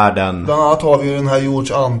 Avantgardvärlden. Bland annat har vi ju den här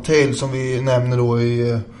George Antheil som vi nämner då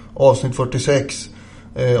i avsnitt 46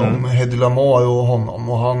 om Hedy Lamarr och honom.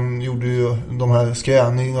 Och han gjorde ju de här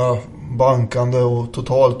skräniga, bankande och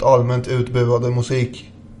totalt allmänt utbuvade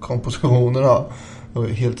musikkompositionerna. Det var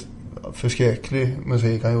helt förskräcklig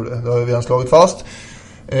musik han gjorde. Det har vi redan slagit fast.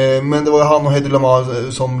 Men det var ju han och Hedy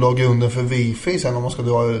Lamarr som låg grunden för Wifi sen, om man ska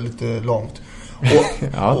dra det lite långt.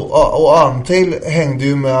 Och Antheil hängde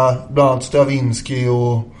ju med bland annat Stravinsky,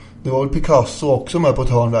 och det var väl Picasso också med på ett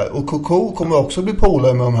hörn där. Och Coco kommer också bli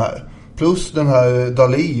polare med de här. Plus den här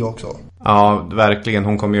Dalí också. Ja, verkligen.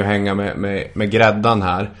 Hon kommer ju hänga med gräddan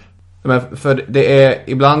här. Men för det är,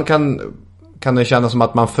 ibland kan det kännas som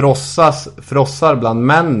att man frossar bland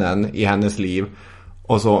männen i hennes liv.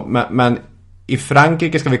 Och så. Men i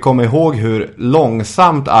Frankrike ska vi komma ihåg hur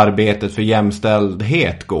långsamt arbetet för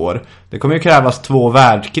jämställdhet går. Det kommer ju krävas 2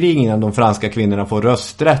 världskrig innan de franska kvinnorna får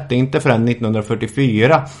rösträtt. Det är inte förrän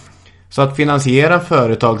 1944. Så att finansiera en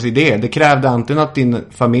företagsidé, det krävde antingen att din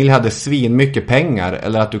familj hade svin mycket pengar,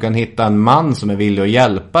 eller att du kan hitta en man som är villig att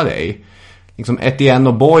hjälpa dig. Liksom Etienne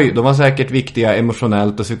och Boy, de var säkert viktiga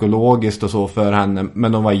emotionellt och psykologiskt och så för henne,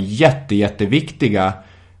 men de var jätteviktiga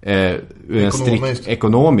ur en strikt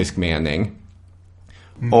ekonomisk mening.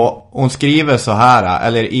 Och hon skriver så här,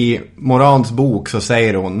 eller i Morans bok så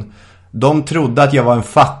säger hon: de trodde att jag var en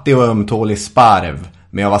fattig och ömtålig sparv,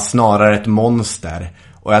 men jag var snarare ett monster.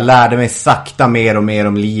 Och jag lärde mig sakta mer och mer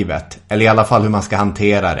om livet, eller i alla fall hur man ska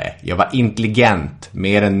hantera det. Jag var intelligent,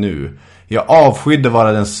 mer än nu. Jag avskydde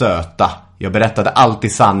vara den söta. Jag berättade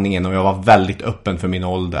alltid sanningen och jag var väldigt öppen för min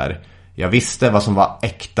ålder. Jag visste vad som var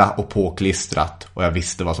äkta och påklistrat, och jag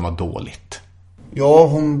visste vad som var dåligt. Ja,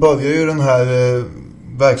 hon börjar ju den här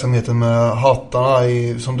verksamheten med hattarna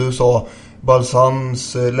i, som du sa,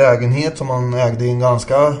 Balsams lägenhet som han ägde i en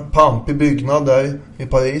ganska pampig byggnad där i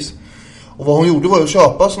Paris. Och vad hon gjorde var att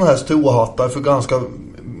köpa såna här stråhattar för ganska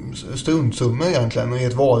struntsummor egentligen i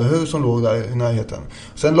ett varuhus som låg där i närheten.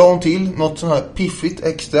 Sen la hon till något sån här piffigt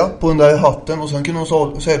extra på den där hatten och sen kunde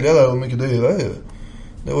hon sälja där och mycket dyrare.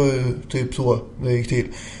 Det var ju typ så det gick till.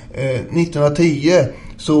 1910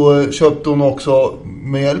 så köpte hon också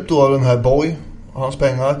med hjälp då av den här Boy, hans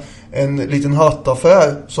pengar, en liten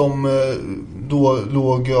hattaffär som då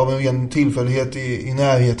låg av en ren tillfällighet i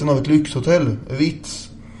närheten av ett lyxhotell, Ritz.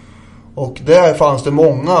 Och där fanns det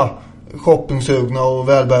många shoppingsugna och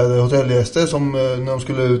välbärgade hotellgäster som när de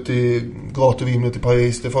skulle ut i gatuvimlet i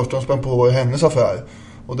Paris, det första de spänn på var ju hennes affär.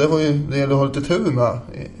 Och det var ju, det gällde att ha lite tur med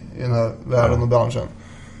i den här världen och branschen.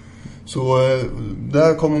 Så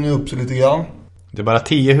där kom hon ju upp sig lite grann. Det är bara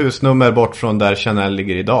 10 husnummer bort från där Chanel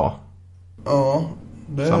ligger idag. Ja,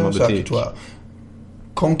 det samma är säkert, butik. tror jag.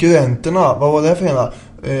 Konkurrenterna, vad var det för ena?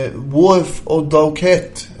 Wolf och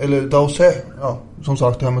Dauquet, eller Dauset, ja, som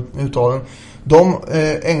sagt det här med uttalen. De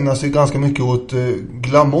ägnar sig ganska mycket åt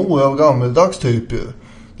glamour av gammeldags typ.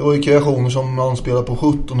 Det var ju kreationer som man spelade på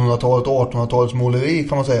 1700-talet och 1800-talets måleri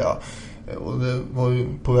kan man säga. Och det var ju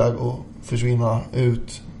på väg att försvinna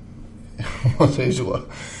ut, om man säger så.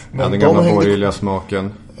 Men den gamla borgerliga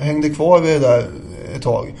smaken hängde kvar vid det där ett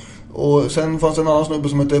tag. Och sen fanns en annan snubbe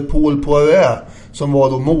som hette Paul Poiret som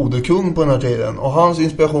var då modekung på den här tiden. Och hans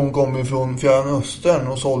inspiration kom ju från Fjärran Östern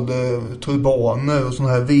och sålde turbaner och såna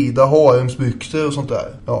här vida haremsbyxor och sånt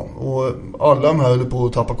där. Ja, och alla de här höll på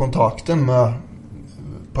att tappa kontakten med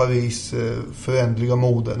Paris förändliga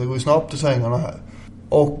mode. Det går ju snabbt i svängarna här.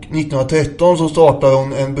 Och 1913 så startade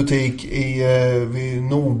hon en butik vid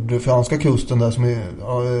nordfranska kusten där som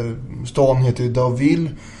är, stan heter Deauville.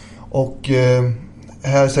 Och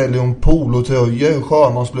här säljer hon polotröjor och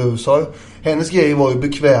sjömansblusar. Hennes grej var ju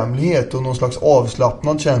bekvämlighet och någon slags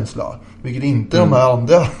avslappnad känsla. Vilket inte de här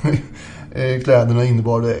andra kläderna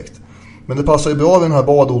innebar direkt. Men det passar ju bra vid den här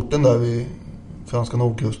badorten där vid franska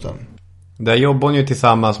nordkusten. Där jobbar hon ju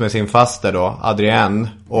tillsammans med sin faster då, Adrienne.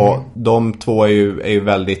 Och de två är ju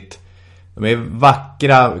väldigt... De är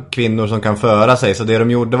vackra kvinnor som kan föra sig. Så det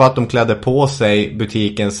de gjorde var att de klädde på sig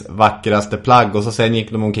butikens vackraste plagg. Och så sen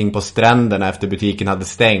gick de omkring på stränderna efter butiken hade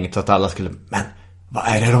stängt. Så att alla skulle... Men vad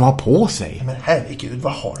är det de har på sig? Men herregud,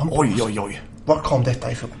 vad har de på sig? Oj. Var kom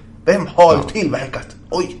detta ifrån? Vem har tillverkat?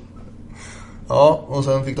 Oj. Ja, och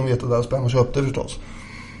sen fick de veta där spänn och köpte förstås.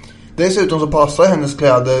 Dessutom så passar hennes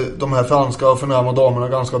kläder de här franska och förnäma damerna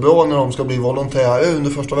ganska bra när de ska bli volontärer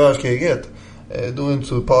under första världskriget. Då är det inte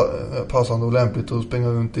så passande och lämpligt att springa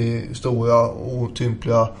runt i stora och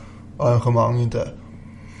otympliga arrangemang inte.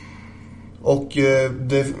 Och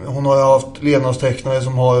hon har ju haft levnadstecknare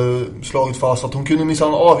som har slagit fast att hon kunde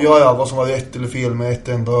minsann avgöra vad som var rätt eller fel med ett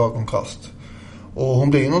enda ögonkast. Och hon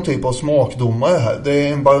blir någon typ av smakdomare här. Det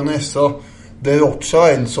är en baronessa de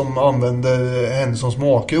Rothschild som använder henne som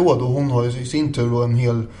smakråd. Och hon har ju i sin tur då en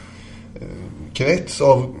hel krets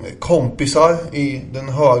av kompisar i den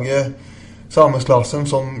högre samhällsklassen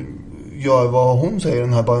som gör vad hon säger,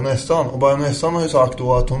 den här baronessan. Och baronessan har ju sagt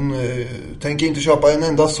då att hon tänker inte köpa en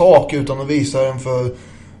enda sak utan att visa den för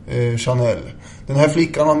Chanel. Den här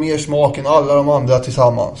flickan har mer smak än alla de andra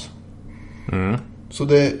tillsammans. Så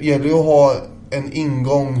det gäller ju att ha en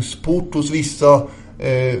ingångsport hos vissa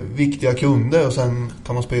viktiga kunder och sen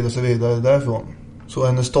kan man sprida sig vidare därifrån. Så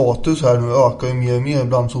hennes status här nu ökar ju mer och mer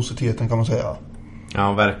bland societeten kan man säga.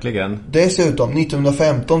 Ja, verkligen. Dessutom,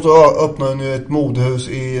 1915 så öppnade nu ett modehus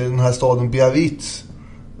i den här staden Biarritz,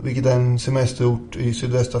 vilket är en semesterort i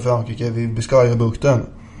sydvästra Frankrike vid Biscayabukten.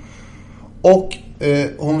 Och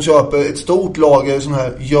hon köper ett stort lager sån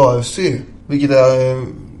här jersey, vilket är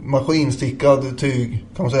maskinstickad tyg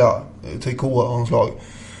kan man säga, trikå av något slag.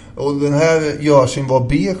 Och den här jerseyn var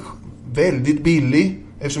beige, väldigt billig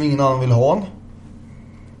eftersom ingen annan vill ha den.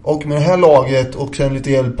 Och med det här laget och sen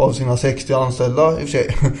lite hjälp av sina 60 anställda i och för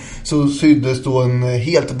sig, så syddes då en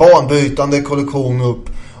helt banbrytande kollektion upp.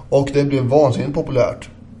 Och det blev vansinnigt populärt,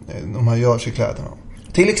 de här jerseykläderna.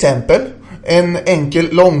 Till exempel en enkel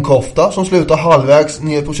långkofta som slutar halvvägs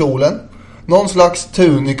ner på kjolen. Någon slags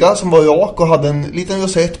tunika som var rak och hade en liten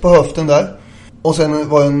rosett på höften där. Och sen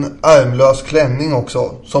var en ärmlös klänning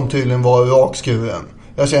också som tydligen var rakskuren.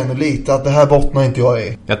 Jag känner lite att det här bottnar inte jag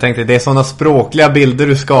i. Jag tänkte det är sådana språkliga bilder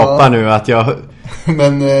du skapar nu att jag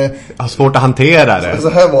har svårt att hantera det. Så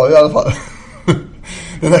här var det i alla fall.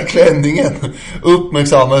 Den här klänningen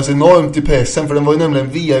uppmärksammades enormt i pressen, för den var ju nämligen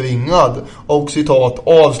V-ringad och citat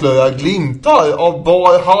avslöjar glimtar av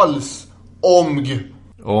bar hals. Omg.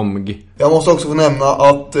 Jag måste också få nämna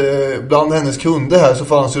att bland hennes kunder här så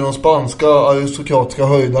fanns ju de spanska aristokratiska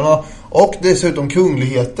höjdarna och dessutom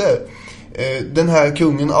kungligheter. Den här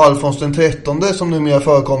kungen Alfons den 13 som numera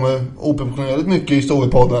förekommer oproportionerligt mycket i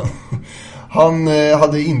Storypodden. Han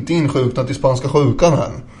hade inte insjuknat i spanska sjukan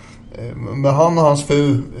här. Men han och hans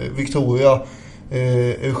fru Victoria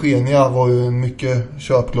Eugenia var ju en mycket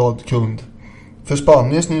köpglad kund. För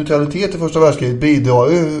Spaniens neutralitet i första världskriget bidrar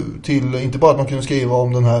ju till inte bara att man kunde skriva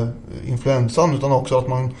om den här influensan, utan också att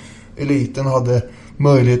eliten hade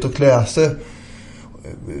möjlighet att klä sig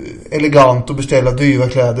elegant och beställa dyra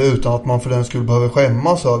kläder utan att man för den skulle behöva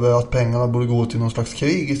skämmas över att pengarna borde gå till någon slags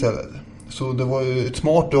krig istället. Så det var ju ett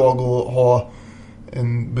smart drag att ha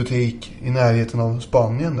en butik i närheten av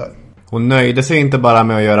Spanien där. Hon nöjde sig inte bara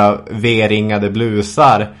med att göra V-ringade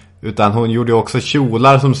blusar, utan hon gjorde också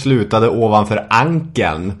kjolar som slutade ovanför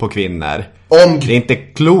ankeln på kvinnor. Omg. Det är inte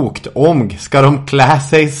klokt. Omg. Ska de klä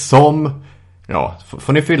sig som... Ja,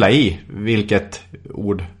 får ni fylla i vilket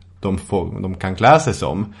ord de kan klä sig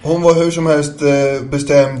som. Hon var hur som helst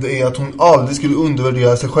bestämd i att hon aldrig skulle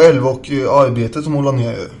undervärdera sig själv och arbetet som hon la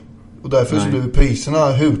ner. Och därför så blev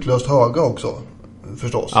priserna hutlöst höga också,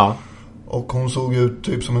 förstås. Ja. Och hon såg ut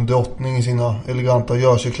typ som en drottning i sina eleganta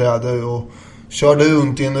görsekläder och körde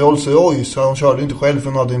runt i en Rolls Royce. Hon körde inte själv, för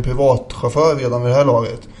hon hade en privatchaufför redan vid det här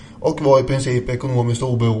laget. Och var i princip ekonomiskt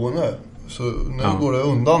oberoende. Så nu går det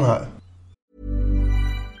undan här.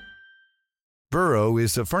 Burrow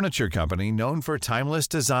is a furniture company known for timeless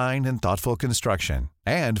design and thoughtful construction,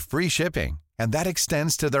 and free shipping, and that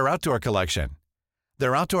extends to their outdoor collection.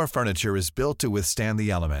 Their outdoor furniture is built to withstand the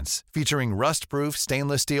elements, featuring rust-proof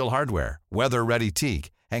stainless steel hardware, weather-ready teak,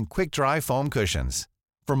 and quick-dry foam cushions.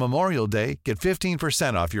 For Memorial Day, get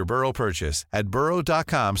 15% off your Burrow purchase at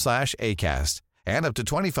burrow.com/acast, and up to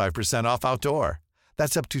 25% off outdoor.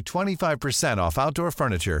 That's up to 25% off outdoor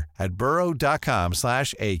furniture at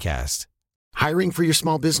burrow.com/acast. Hiring for your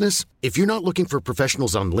small business? If you're not looking for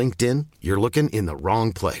professionals on LinkedIn, you're looking in the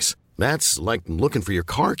wrong place. That's like looking for your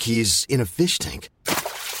car keys in a fish tank.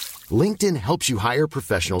 LinkedIn helps you hire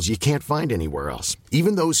professionals you can't find anywhere else,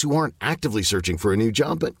 even those who aren't actively searching for a new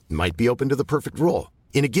job but might be open to the perfect role.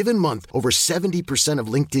 In a given month, over 70%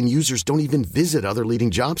 of LinkedIn users don't even visit other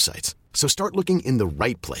leading job sites. So start looking in the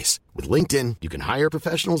right place. With LinkedIn, you can hire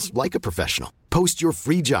professionals like a professional. Post your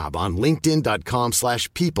free job on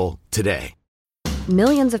linkedin.com/people today.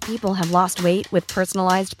 Millions of people have lost weight with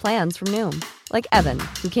personalized plans from Noom. Like Evan,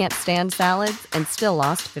 who can't stand salads and still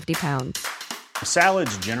lost 50 pounds.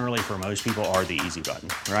 Salads generally for most people are the easy button,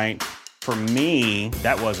 right? For me,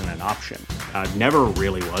 that wasn't an option. I never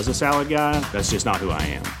really was a salad guy. That's just not who I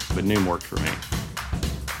am. But Noom worked for me.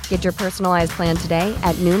 Get your personalized plan today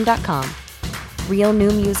at Noom.com. Real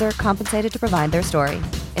Noom user compensated to provide their story.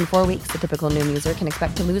 In 4 weeks, the typical Noom user can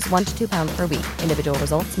expect to lose 1 to 2 pounds per week. Individual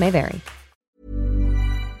results may vary.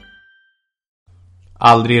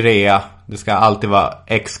 Aldrig rea. Det ska alltid vara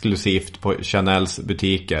exklusivt på Chanels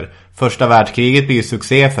butiker. Första världskriget blir ju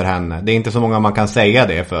succé för henne. Det är inte så många man kan säga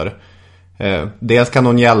det för. Dels kan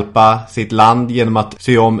hon hjälpa sitt land genom att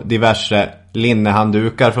sy om diverse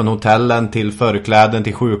linnehanddukar från hotellen till förkläden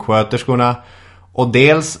till sjuksköterskorna. Och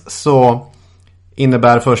dels så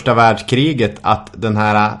innebär första världskriget att den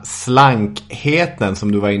här slankheten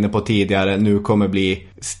som du var inne på tidigare nu kommer bli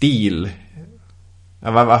stil.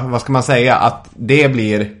 Vad ska man säga? Att det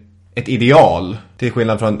blir ett ideal till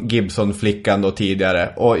skillnad från Gibson-flickan då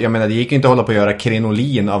tidigare. Och jag menar, det gick inte att hålla på att göra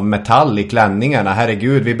krinolin av metall i klänningarna.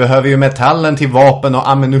 Herregud, vi behöver ju metallen till vapen och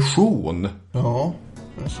ammunition. Ja,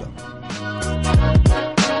 just det.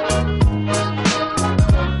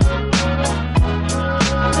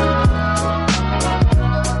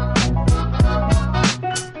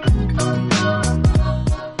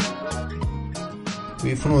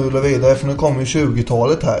 Vi får nog rulla vidare, för nu kommer ju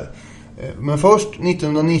 20-talet här. Men först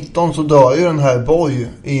 1919 så dör ju den här Boy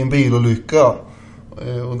i en bilolycka.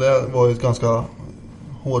 Och det var ju ett ganska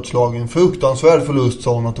hårt slag, en fruktansvärd förlust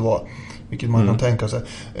sa hon att det var. Vilket man kan tänka sig.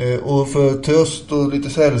 Och för tröst och lite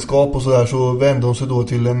sällskap och sådär så vände hon sig då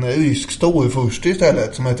till en rysk storfurste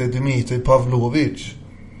istället som heter Dmitrij Pavlovich.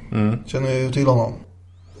 Känner du till honom?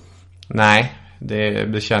 Nej,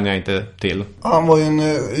 det känner jag inte till. Han var ju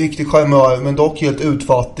en riktig charmör, men dock helt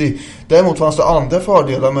utfattig. Däremot fanns det andra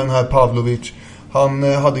fördelar med den här Pavlovich. Han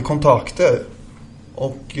hade kontakter.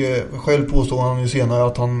 Och själv påstår han ju senare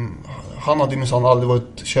att han hade minsann aldrig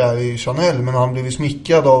varit kär i Chanel, men han blev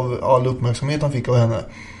smickrad av all uppmärksamhet han fick av henne.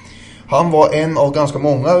 Han var en av ganska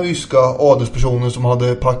många ryska adelspersoner som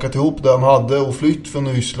hade packat ihop det de hade och flytt från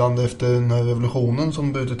Ryssland efter den här revolutionen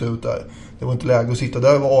som brutit ut där. Det var inte läge att sitta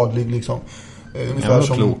där och vara adlig liksom. Ungefär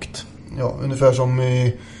som, klokt. Ja, ungefär som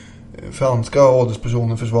i franska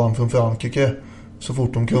adelspersoner försvann från Frankrike så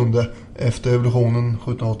fort de kunde efter revolutionen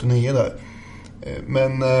 1789 där.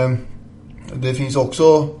 Men det finns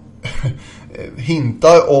också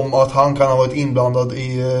hintar om att han kan ha varit inblandad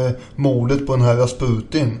i mordet på den här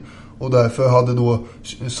Rasputin. Och därför hade då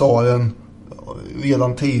tsaren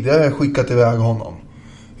redan tidigare skickat iväg honom.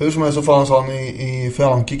 Hur som helst så fanns han i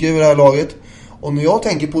Frankrike vid det här laget. Och när jag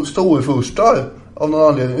tänker på storfurstar, av någon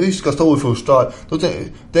anledning, ryska storfurstar,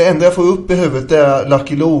 det enda jag får upp i huvudet är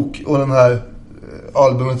Lucky Luke och den här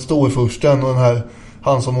albumet Storfursten och den här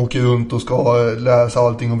han som åker runt och ska läsa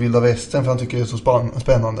allting om vilda västern för han tycker det är så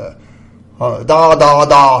spännande.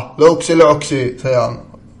 Da, Luxi, säger han.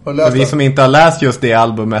 För vi som inte har läst just det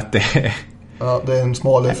albumet, ja, det är en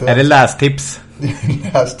smal referens. Är det lästips?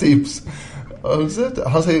 Lästips.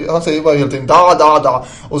 Han säger bara helt enkelt da.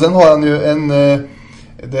 Och sen har han ju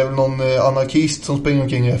det är väl någon anarkist som springer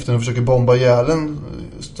omkring efter och försöker bomba ihjäl en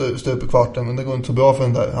stup i kvarten, men det går inte så bra för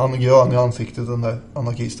den där. Han är grön i ansiktet, den där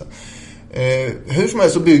anarkisten. Hur som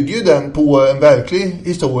helst så bygger ju den på en verklig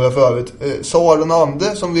historia för övrigt. Tsar den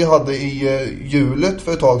andre som vi hade i hjulet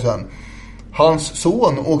för ett tag sedan, hans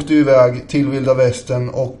son åkte iväg till vilda västern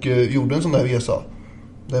och gjorde en sån där resa.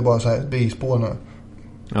 Det är bara så här ett bispår nu.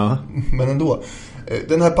 Ja. Men ändå.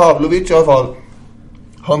 Den här Pavlovich i alla fall,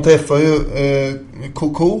 han träffar ju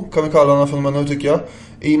Coco, kan vi kalla henne för nu tycker jag,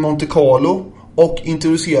 i Monte Carlo och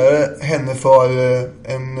introducerar henne för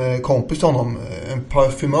en kompis till honom, en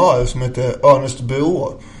parfymör som heter Ernest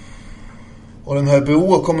Beaux. Och den här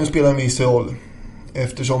Beaux kommer att spela en viss roll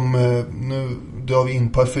eftersom nu drar vi in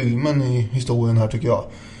parfymen i historien här tycker jag.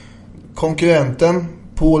 Konkurrenten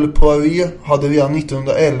Paul Poiret hade redan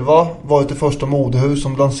 1911 varit det första modehus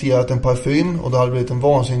som lanserat en parfym och det hade blivit en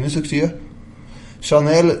vansinnig succé.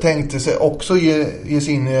 Chanel tänkte sig också ge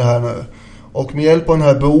sig in i det här nu. Och med hjälp av den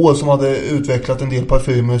här Beaux som hade utvecklat en del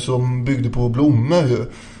parfymer som byggde på blommor ju.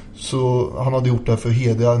 Så han hade gjort det för att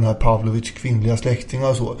hedra den här Pavlovich kvinnliga släktingar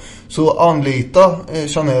och så. Så anlita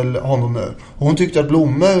Chanel honom nu. Och hon tyckte att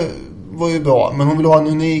blommor var ju bra, men hon ville ha en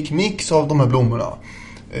unik mix av de här blommorna.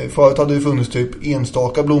 Förut hade det funnits typ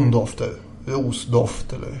enstaka blomdofter,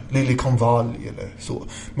 rosdoft eller liljekonvalj eller så.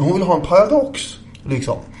 Men hon ville ha en paradox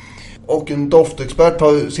liksom. Och en doftexpert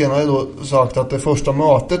har senare då sagt att det första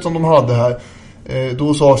mötet som de hade här,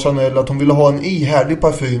 då sa Chanel att hon ville ha en ihärdig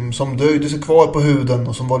parfym som dröjde sig kvar på huden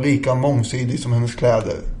och som var lika mångsidig som hennes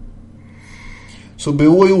kläder. Så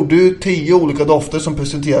Beaux gjorde ju 10 olika dofter som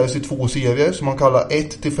presenterades i 2 serier som man kallar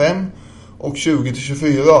 1-5 och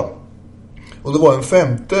 20-24. Och det var en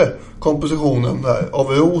 5:e kompositionen där av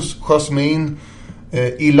ros, jasmin,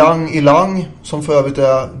 ilang som för övrigt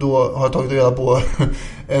är, då har jag tagit reda på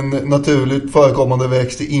en naturligt förekommande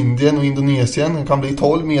växt i Indien och Indonesien. Den kan bli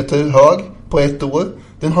 12 meter hög på 1 år.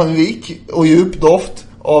 Den har en rik och djup doft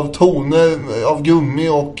av toner av gummi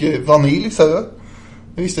och vanilj, så jag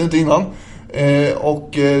visste inte innan. Och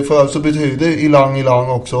för övrigt så betyder ilang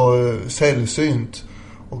också sällsynt.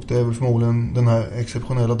 Och det är väl förmodligen den här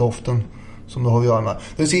exceptionella doften som det har att göra med.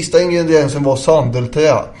 Den sista ingrediensen var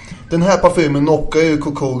sandelträ. Den här parfymen knockar ju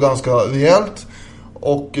Coco ganska rejält.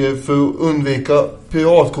 Och för att undvika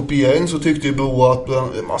piratkopiering så tyckte ju Beaux att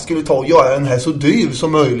man skulle ta och göra den här så dyr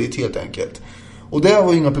som möjligt helt enkelt. Och det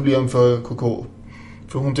var inga problem för Coco.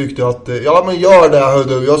 För hon tyckte att, ja men gör det här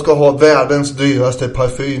du, jag ska ha världens dyraste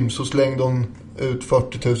parfym. Så slängde hon ut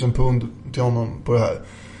 40 000 pund till honom på det här.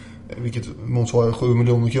 Vilket motsvarar 7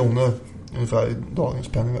 miljoner kronor ungefär i dagens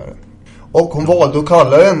penningvärde. Och hon valde att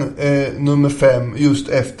kalla den nummer 5 just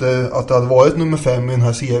efter att det hade varit nummer 5 i den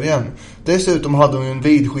här serien. Dessutom hade hon en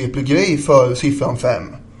vidskeplig grej för siffran 5.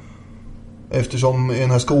 Eftersom i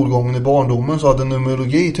den här skolgången i barndomen så hade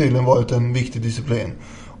numerologi tydligen varit en viktig disciplin.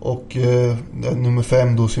 Och nummer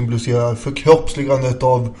 5 då symboliserar förkroppsligandet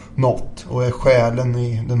av något och är själen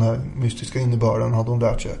i den här mystiska innebörden, hade hon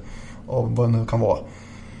lärt sig av vad det nu kan vara.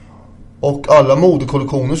 Och alla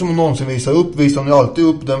modekollektioner som hon någonsin visar hon ju alltid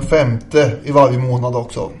upp den 5:e i varje månad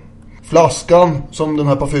också. Flaskan som den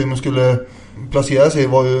här parfymen skulle placeras i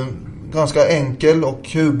var ju ganska enkel och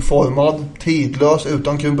kubformad, tidlös,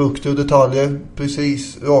 utan krumbukter och detaljer.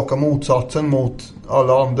 Precis raka motsatsen mot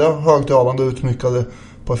alla andra högtravande utsmyckade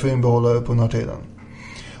parfymbehållare på den här tiden.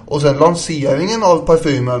 Och sen lanseringen av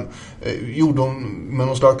parfymen gjorde hon med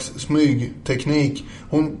någon slags smygteknik.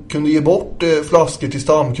 Hon kunde ge bort flaskor till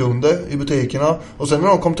stamkunder i butikerna. Och sen när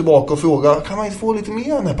de kom tillbaka och frågade, kan man inte få lite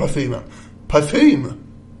mer av den här parfymen? Parfym?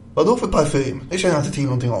 Vad då för parfym? Det känner jag inte till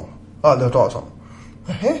någonting om. Aldrig hört talas om.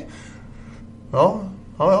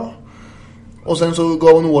 Ja. Och sen så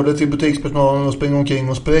gav hon order till butikspersonalen att springa omkring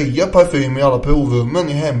och spraya parfym i alla provrummen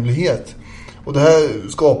i hemlighet. Och det här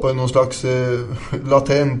skapar någon slags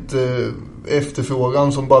latent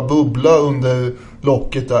efterfrågan som bara bubblar under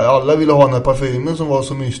locket där. Alla ville ha den här parfymen som var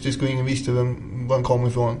så mystisk och ingen visste var den kom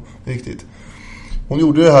ifrån riktigt. Hon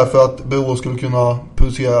gjorde det här för att Borås skulle kunna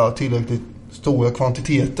producera tillräckligt stora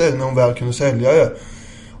kvantiteter när hon väl kunde sälja det.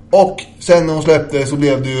 Och sen när hon släppte så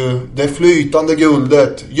blev det ju det flytande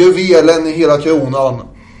guldet, juvelen i hela kronan.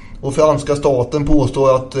 Och franska staten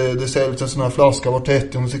påstår att det säljs en sån här flaska var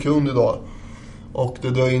 30 sekund idag. Och det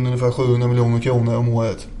drar in ungefär 700 miljoner kronor om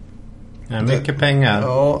året. Ja, mycket pengar.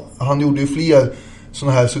 Ja, han gjorde ju fler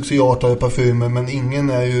såna här succéartade parfymer, men ingen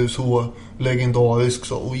är ju så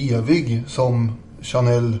legendarisk och evig som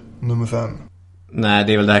Chanel nummer 5. Nej,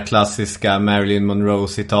 det är väl det här klassiska Marilyn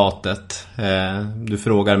Monroe-citatet. Du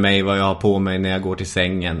frågar mig vad jag har på mig när jag går till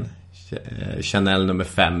sängen. Chanel nummer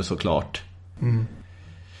 5 såklart.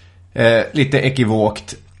 Lite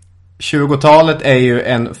ekivokt. 20-talet är ju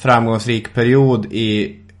en framgångsrik period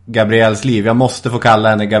i Gabrielles liv. Jag måste få kalla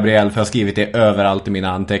henne Gabrielle för jag har skrivit det överallt i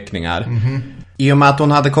mina anteckningar. I och med att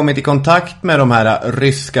hon hade kommit i kontakt med de här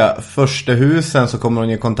ryska furstehusen så kommer hon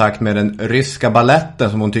i kontakt med den ryska balletten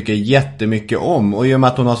som hon tycker jättemycket om. Och i och med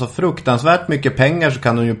att hon har så fruktansvärt mycket pengar så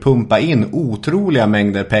kan hon ju pumpa in otroliga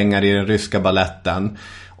mängder pengar i den ryska balletten.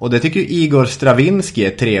 Och det tycker Igor Stravinsky är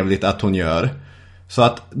trevligt att hon gör. Så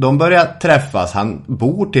att de börjar träffas. Han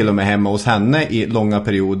bor till och med hemma hos henne i långa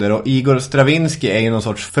perioder. Och Igor Stravinsky är ju någon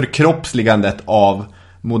sorts förkroppsligandet av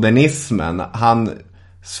modernismen. Han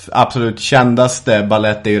absolut kändaste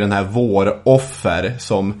ballett är ju den här Våroffer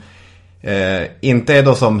som inte är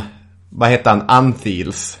då som, vad heter han,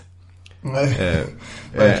 Anthils. Nej,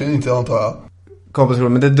 verkligen inte antar jag.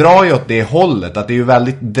 Komposition, men det drar ju åt det hållet att det är ju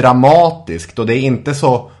väldigt dramatiskt och det är inte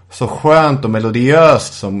så skönt och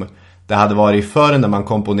melodiöst som det hade varit förr när man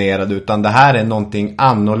komponerade, utan det här är någonting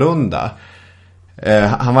annorlunda.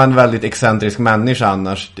 Han var en väldigt excentrisk människa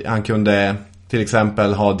annars. Han kunde till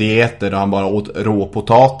exempel ha dieter där han bara åt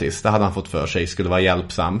råpotatis. Det hade han fått för sig, skulle vara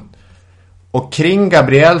hjälpsam. Och kring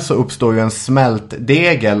Gabrielle så uppstår ju en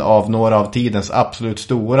smältdegel av några av tidens absolut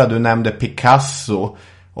stora. Du nämnde Picasso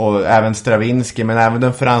och även Stravinsky, men även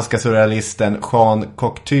den franska surrealisten Jean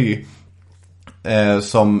Cocteau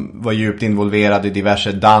som var djupt involverad i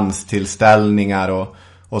diverse danstillställningar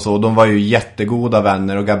och så. De var ju jättegoda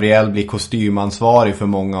vänner och Gabrielle blir kostymansvarig för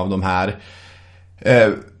många av de här.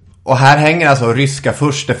 Och här hänger alltså ryska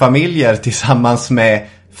furstefamiljer tillsammans med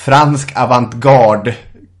fransk avantgarde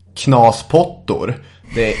knaspottor.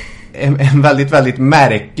 Det är en väldigt, väldigt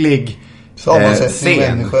märklig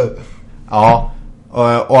scen. Ja,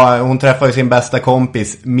 och hon träffar ju sin bästa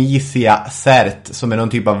kompis Misia Sert som är någon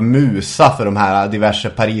typ av musa för de här diverse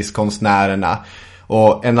Paris-konstnärerna.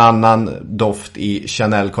 Och en annan doft i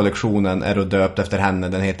Chanel-kollektionen är då döpt efter henne.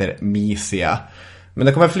 Den heter Misia. Men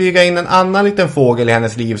det kommer flyga in en annan liten fågel i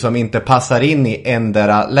hennes liv som inte passar in i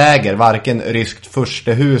ändera läger. Varken ryskt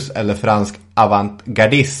furstehus eller fransk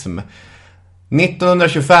avantgardism.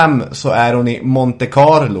 1925 så är hon i Monte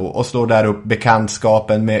Carlo och slår där upp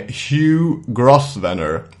bekantskapen med Hugh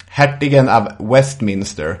Grosvenor, hertigen av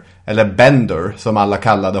Westminster, eller Bender som alla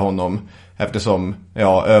kallade honom. Eftersom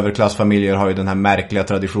överklassfamiljer har ju den här märkliga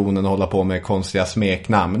traditionen att hålla på med konstiga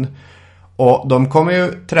smeknamn. Och de kommer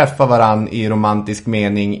ju träffa varann i romantisk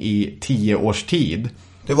mening i 10 års tid.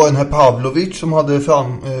 Det var den här Pavlovic som hade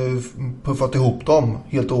puffat ihop dem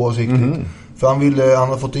helt oavsiktligt. För han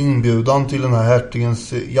har fått en inbjudan till den här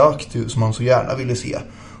hertigens jakt som han så gärna ville se.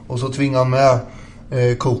 Och så tvingade han med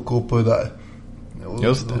Coco på det där.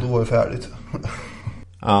 Just det. Och då var det färdigt.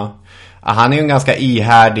 Ja. Han är ju en ganska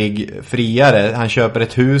ihärdig friare. Han köper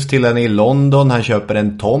ett hus till henne i London. Han köper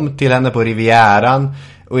en tomt till henne på Rivieran.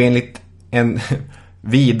 Och enligt en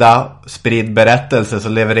vida spridd berättelse så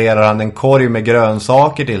levererar han en korg med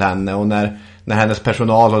grönsaker till henne. Och när hennes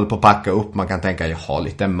personal håller på att packa upp, man kan tänka, jaha,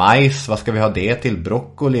 lite majs, vad ska vi ha det till?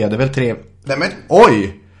 Broccoli, det är väl Nej, men...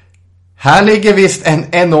 Oj! Här ligger visst en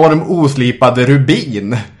enorm oslipad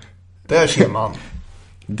rubin. Där ser man.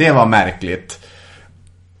 Det var märkligt.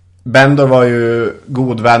 Bender var ju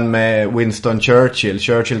god vän med Winston Churchill.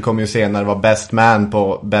 Churchill kom ju senare vara best man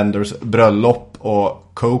på Benders bröllop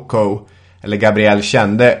och Coco, eller Gabrielle,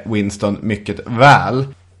 kände Winston mycket väl.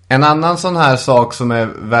 En annan sån här sak som är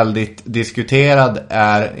väldigt diskuterad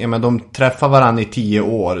är, men de träffar varandra i 10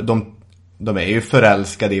 år. De är ju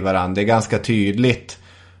förälskade i varandra, det är ganska tydligt.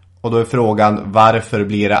 Och då är frågan, varför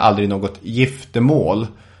blir det aldrig något giftermål?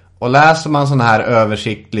 Och läser man såna här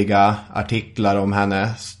översiktliga artiklar om henne,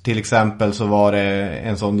 till exempel så var det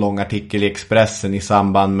en sån lång artikel i Expressen i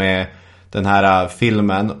samband med den här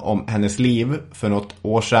filmen om hennes liv för något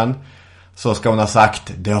år sedan, så ska hon ha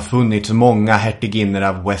sagt: det har funnits många hertiginner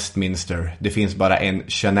av Westminster, det finns bara en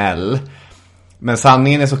Chanel. Men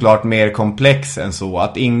sanningen är såklart mer komplex än så.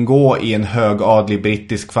 Att ingå i en högadlig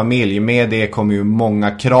brittisk familj, med det kommer ju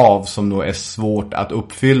många krav som nog är svårt att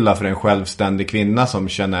uppfylla för en självständig kvinna som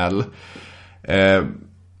Chanel.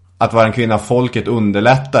 Att vara en kvinna av folket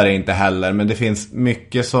underlättar inte heller, men det finns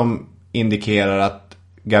mycket som indikerar att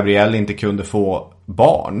Gabrielle inte kunde få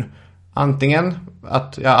barn. Antingen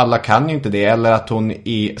att alla kan ju inte det, eller att hon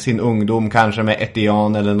i sin ungdom kanske med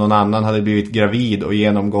Etienne eller någon annan hade blivit gravid och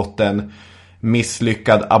genomgått en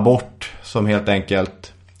misslyckad abort som helt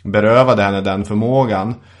enkelt berövade henne den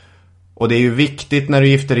förmågan. Och det är ju viktigt när du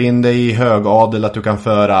gifter in dig i högadel att du kan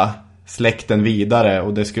föra släkten vidare,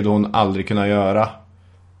 och det skulle hon aldrig kunna göra.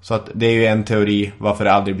 Så att det är ju en teori varför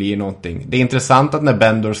det aldrig blir någonting. Det är intressant att när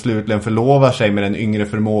Bendor slutligen förlovar sig med den yngre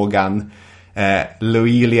förmågan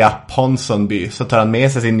Loelia Ponsonby, så tar han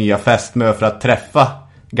med sig sin nya fästmö för att träffa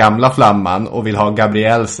gamla flamman och vill ha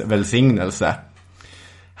Gabrielles välsignelse.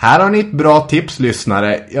 Här har ni ett bra tips,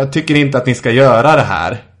 lyssnare. Jag tycker inte att ni ska göra det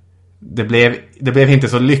här. Det blev inte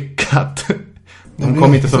så lyckat. De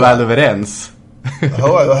kom inte så väl överens.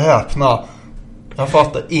 Jag häpna. Jag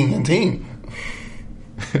fattar ingenting.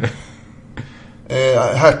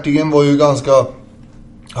 Hertigen var ju ganska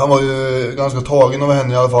tagen av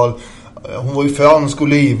henne i alla fall. Hon var ju fransk och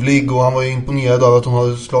livlig, och han var ju imponerad av att hon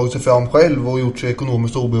hade slagit sig fram själv och gjort sig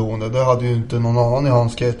ekonomiskt oberoende. Det hade ju inte någon annan i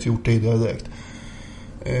hans krets gjort tidigare direkt.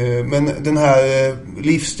 Men den här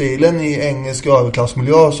livsstilen i engelsk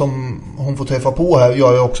överklassmiljö som hon får träffa på här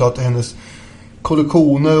gör ju också att hennes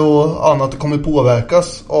kollektioner och annat kommer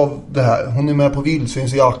påverkas av det här. Hon är med på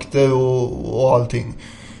vildsvinsjakter och allting.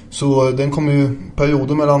 Så den kommer ju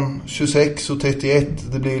perioder mellan 26 och 31.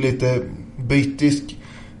 Det blir lite brittisk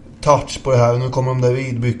touch på det här. Nu kommer de där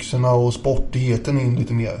vidbyxorna och sportigheten in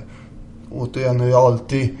lite mer. Återigen är det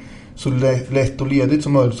alltid så lätt och ledigt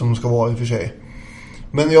som möjligt som det ska vara i och för sig.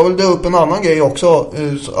 Men jag vill dra upp en annan grej också,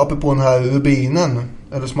 apropå den här rubinen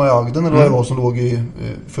eller smaragden eller vad det var som låg i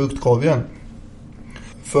fruktkorgen.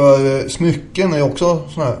 För smycken är också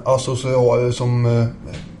såna här accessoarer som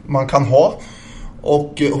man kan ha.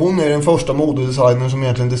 Och hon är den första modedesignern som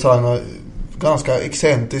egentligen designar ganska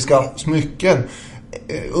excentriska smycken.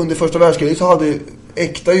 Under första världskriget så hade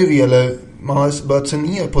äkta juveler, man hade börjat se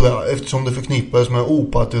ner på det eftersom det förknippades med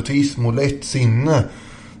opatriotism och lättsinne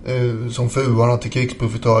som fruarna till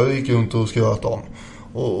krigsprofitörer gick runt och skröt om.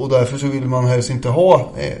 Och därför så vill man helst inte ha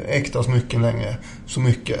äkta smycken längre så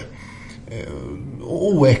mycket.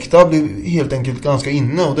 Och oäkta blev helt enkelt ganska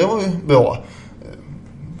inne, och det var ju bra.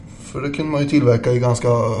 För det kunde man ju tillverka i ganska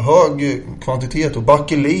hög kvantitet, och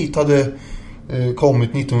bakelit hade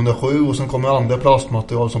kommit 1907, och sen kommer andra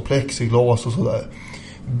plastmaterial som plexiglas och sådär.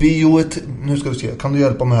 Nu ska vi se, kan du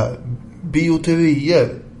hjälpa mig här? Bioterier,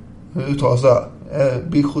 hur uttalas det?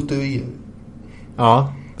 Bijouterier.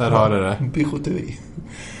 Ja, där har det. Bijouteri.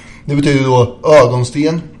 Det betyder då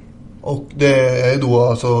ögonsten, och det är då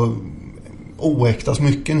alltså oäkta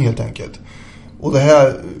smycken helt enkelt. Och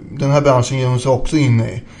den här branschen ger sig också in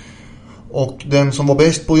i. Och den som var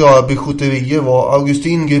bäst på att göra bijouterier var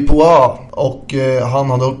Augustin Gripois, och han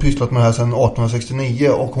hade pysslat med det här sedan 1869,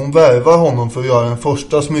 och hon värvar honom för att göra den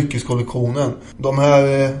första smyckeskollektionen. De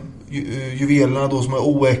här juvelerna då som är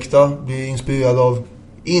oäkta blir inspirerade av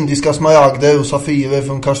indiska smaragder och safirer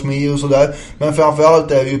från Kashmir och sådär. Men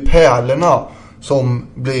framförallt är det ju pärlorna som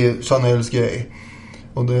blir Chanels grej.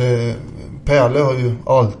 Och pärlor har ju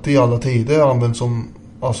alltid i alla tider använts som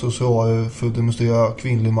accessoarer för att demonstrera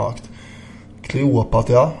kvinnlig makt.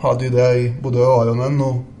 Kleopatra hade ju det i både öronen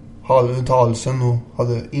och runt halsen, och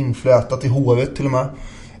hade inflätat i håret till och med.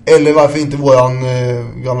 Eller varför inte våran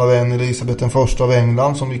gamla vän Elisabeth den första av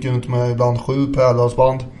England, som gick runt med ibland 7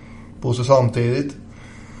 pärlhalsband på sig samtidigt.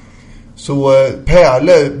 Så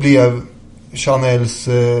pärlor blev Chanels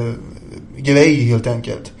grej helt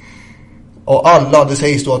enkelt. Och det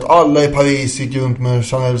sägs då att alla i Paris gick runt med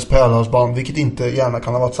Chanels pärlhalsband, vilket inte gärna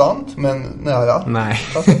kan ha varit sant, men nära. Nej.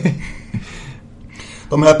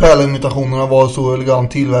 De här pärlimitationerna var så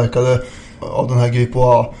elegant tillverkade av den här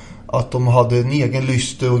Gripois att de hade en egen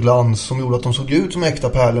lyster och glans som gjorde att de såg ut som äkta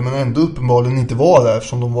pärlor, men ändå uppenbarligen inte var det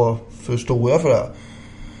eftersom de var för stora för det.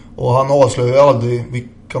 Och han avslöjade aldrig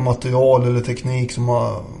vilka material eller teknik som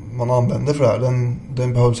man använde för det här.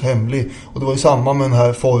 Den behölls hemlig. Och det var ju samma med den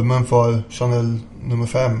här formen för Chanel nummer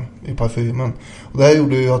 5 i parfymen. Och det här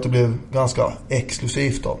gjorde ju att det blev ganska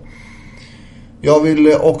exklusivt då. Jag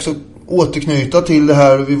vill också återknyta till det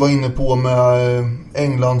här vi var inne på med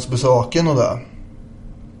Englands besöken och det.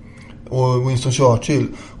 Och Winston Churchill.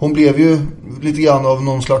 Hon blev ju lite grann av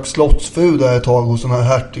någon slags slottsfru där ett tag hos den här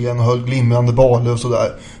hertigen och höll glimrande baler och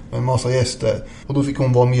sådär med en massa gäster. Och då fick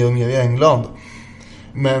hon vara mer och mer i England.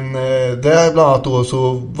 Men där bland annat då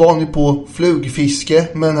så var ni på flugfiske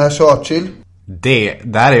med den här Churchill.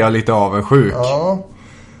 Där är jag lite avundsjuk. Ja.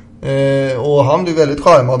 Och han blev väldigt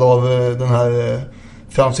charmad av den här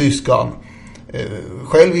fransyskan.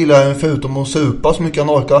 Själv gillar han förutom att supa så mycket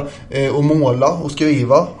han orkar och måla och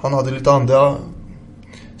skriva. Han hade lite andra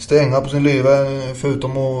strängar på sin liv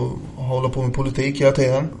förutom att hålla på med politik hela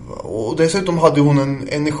tiden. Och dessutom hade hon en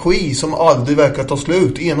energi som aldrig verkar ta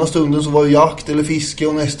slut. Ena stunden så var det jakt eller fiske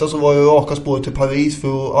och nästa så var det raka spåret till Paris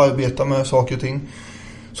för att arbeta med saker och ting.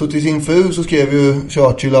 Så till sin fru så skrev ju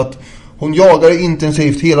Churchill att hon jagade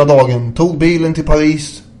intensivt hela dagen, tog bilen till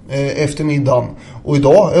Paris efter middagen. Och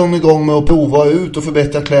idag är hon igång med att prova ut och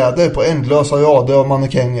förbättra kläder på ändlösa rader av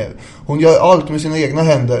mannekänger. Hon gör allt med sina egna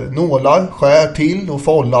händer. Nålar, skär till och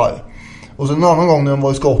follar. Och sen en annan gång när hon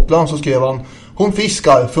var i Skottland så skrev han: hon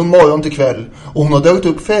fiskar från morgon till kväll. Och hon har dragit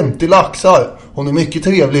upp 50 laxar. Hon är mycket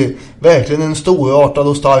trevlig. Verkligen en storartad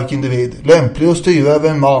och stark individ. Lämplig att styra över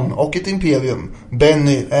en man och ett imperium.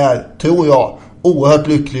 Benny är, tror jag, oerhört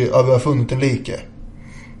lycklig över att ha funnit en like.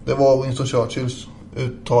 Det var Winston Churchills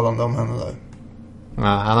uttalande om henne där. Ja,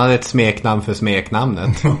 han hade ett smeknamn för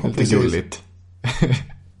smeknamnet. Lite gulligt.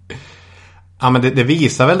 Ja, men det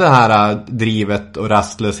visar väl det här drivet och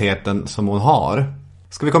rastlösheten som hon har.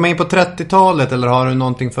 Ska vi komma in på 30-talet eller har du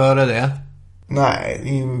någonting före det?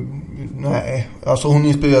 Nej. Alltså hon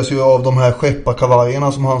inspireras ju av de här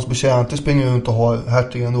skepparkavarjerna som hans betjänter springer runt och har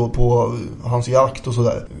hertigen då på hans jakt och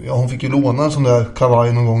sådär. Ja, hon fick ju låna en sån där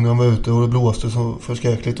kavaj någon gång när hon var ute och det blåste så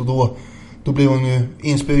förskräckligt. Och då blev hon ju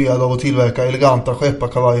inspirerad av att tillverka eleganta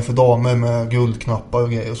skepparkavajer för damer med guldknappar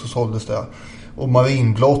och grejer och så såldes det. Och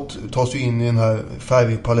marinblått tas ju in i den här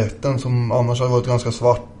färgpaletten som annars har varit ganska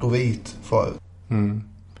svart och vit förut. Mm.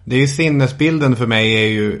 Det är ju sinnesbilden för mig är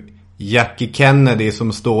ju Jackie Kennedy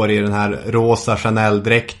som står i den här rosa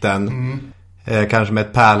Chanel-dräkten. Kanske med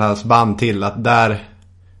ett pärlhalsband till. Att där,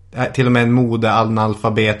 till och med en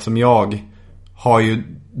modeanalfabet som jag har ju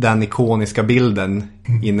den ikoniska bilden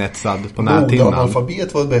inetsad på näthinnan.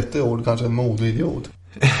 Modeanalfabet var ett bättre ord, kanske en modeidiot.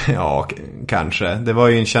 Ja, kanske. Det var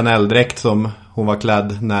ju en Chanel-dräkt som hon var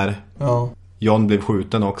klädd när John blev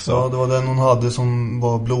skjuten också. Ja, det var den hon hade som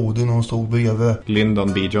var blodig när hon stod bredvid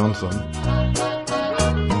Lyndon B. Johnson.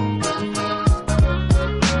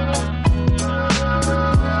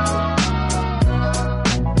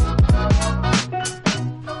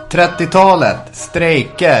 –30-talet,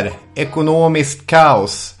 strejker, ekonomiskt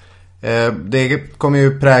kaos. Det kommer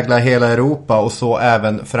ju prägla hela Europa och så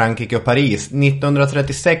även Frankrike och Paris.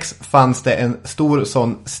 1936 fanns det en stor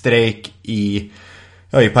sån strejk i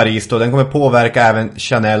Paris då. Den kommer påverka även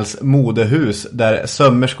Chanels modehus där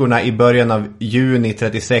sömmerskorna i början av juni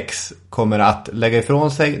 36 kommer att lägga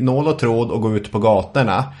ifrån sig nål och tråd och gå ut på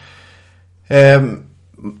gatorna.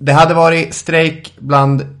 Det hade varit strejk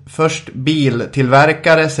bland först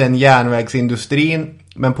biltillverkare, sen järnvägsindustrin.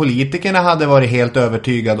 Men politikerna hade varit helt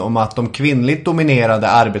övertygade om att de kvinnligt dominerade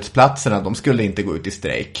arbetsplatserna, de skulle inte gå ut i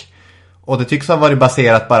strejk. Och det tycks ha varit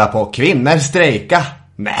baserat bara på kvinnor strejka.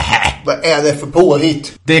 Nej. Vad är det för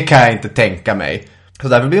påhitt? Det kan jag inte tänka mig. Så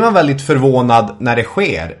därför blir man väldigt förvånad när det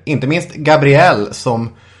sker. Inte minst Gabrielle som...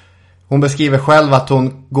 Hon beskriver själv att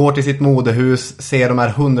hon går till sitt modehus, ser de här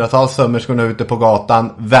hundratals sömmerskorna ute på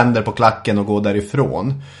gatan, vänder på klacken och går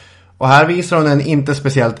därifrån. Och här visar hon en inte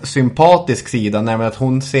speciellt sympatisk sida, nämligen att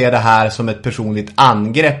hon ser det här som ett personligt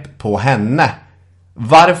angrepp på henne.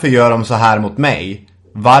 Varför gör de så här mot mig?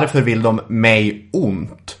 Varför vill de mig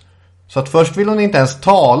ont? Så att först vill hon inte ens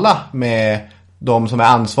tala med de som är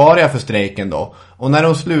ansvariga för strejken då. Och när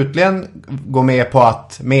hon slutligen går med på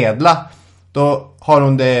att medla, då har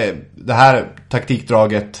hon det här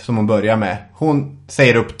taktikdraget som hon börjar med. Hon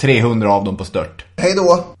säger upp 300 av dem på stört. Hej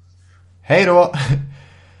då! Hej då!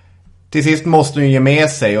 Till sist måste hon ge med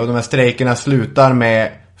sig och de här strejkerna slutar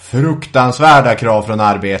med fruktansvärda krav från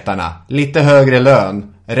arbetarna. Lite högre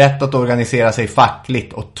lön, rätt att organisera sig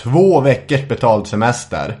fackligt och 2 veckors betald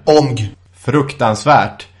semester.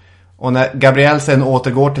 Fruktansvärt. Och när Gabrielle sen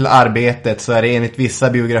återgår till arbetet så är det enligt vissa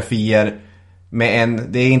biografier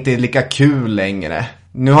det är inte lika kul längre.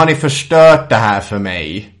 Nu har ni förstört det här för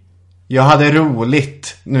mig. Jag hade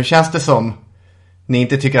roligt. Nu känns det som ni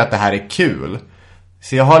inte tycker att det här är kul.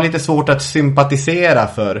 Så jag har lite svårt att sympatisera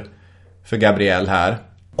för Gabrielle här.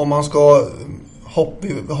 Om man ska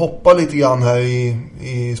hoppa lite grann här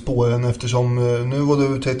i spåren eftersom nu var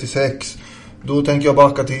du 36. Då tänker jag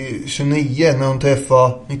backa till 1929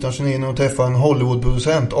 när hon träffade en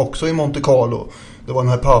Hollywoodproducent också i Monte Carlo. Det var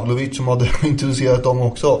den här Pavlovich som hade introducerat dem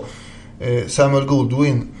också. Samuel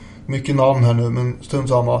Goldwyn. Mycket namn här nu, men strunt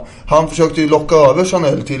samma. Han försökte ju locka över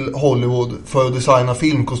Chanel till Hollywood för att designa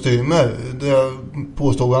filmkostymer. Det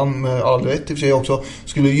påstod han med all rätt i och för sig också.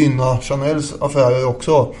 Skulle gynna Chanels affärer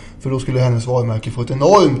också. För då skulle hennes varumärke få ett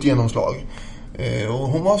enormt genomslag. Och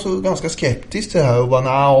hon var så ganska skeptisk till det här och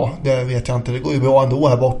bara, det vet jag inte, det går ju bra ändå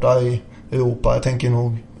här borta i Europa, jag tänker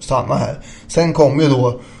nog stanna här. Sen kom ju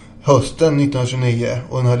då hösten 1929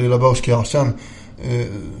 och den här lilla börskraschen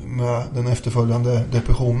med den efterföljande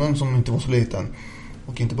depressionen som inte var så liten,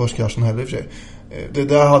 och inte börskraschen heller i och för sig. Det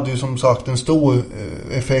där hade ju som sagt en stor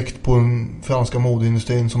effekt på den franska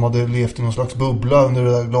modeindustrin som hade levt i någon slags bubbla under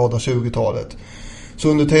det där glada 20-talet. Så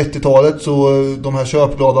under 30-talet så de här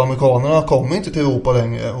köpglada amerikanerna kommer inte till Europa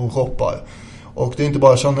längre och shoppar. Och det är inte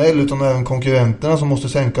bara Chanel utan även konkurrenterna som måste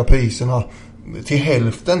sänka priserna till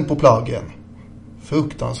hälften på plaggen.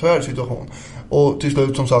 Fruktansvärd situation. Och till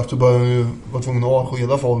slut som sagt så började ju vara tvungen att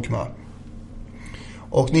avskeda folk med.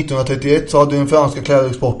 Och 1931 så hade den franska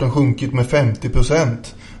klädexporten sjunkit med 50%.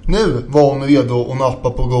 Nu var hon redo att nappa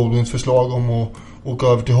på Goldwyns förslag om att åka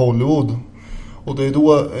över till Hollywood. Och det är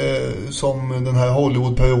då som den här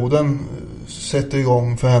Hollywood-perioden sätter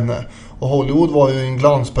igång för henne. Och Hollywood var ju en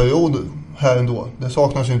glansperiod här ändå. Det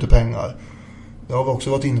saknas ju inte pengar. Det har vi också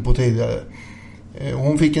varit inne på tidigare.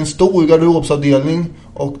 Hon fick en stor garderobsavdelning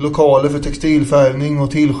och lokaler för textilfärgning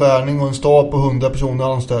och tillskärning och en stab på 100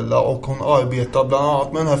 personer anställda. Och hon arbetar bland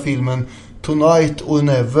annat med den här filmen Tonight or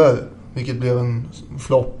Never, vilket blev en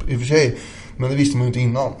flopp i och för sig. Men det visste man ju inte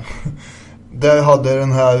innan. Där hade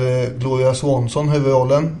den här Gloria Swanson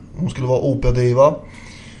huvudrollen. Hon skulle vara operadiva.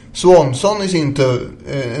 Swanson i sin tur,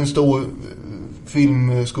 en stor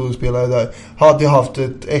filmskådespelare där, hade haft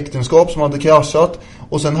ett äktenskap som hade kraschat.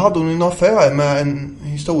 Och sen hade hon en affär med en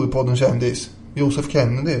historiepodden-kändis, Joseph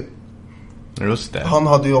Kennedy. Just det. Han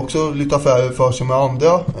hade ju också lite affärer för sig med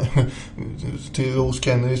andra. Till Rose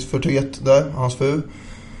Kennedys förtret där, hans fru.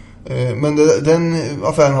 Men den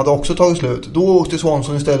affären hade också tagit slut. Då åkte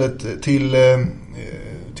Swanson istället till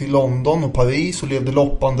London och Paris och levde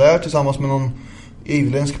loppan där tillsammans med någon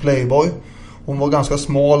irländsk playboy. Hon var ganska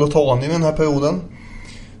smal och tanig i den här perioden.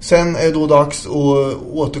 Sen är det då dags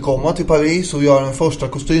att återkomma till Paris och göra den första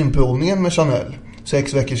kostymprovningen med Chanel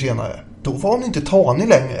 6 veckor senare. Då var hon inte tanig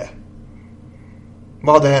längre.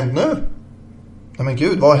 Vad hade hänt nu? Nej men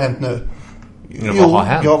gud, vad har hänt nu?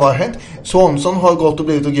 Vad har hänt? Swanson har gått och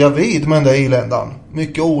blivit gravid med den där irländan.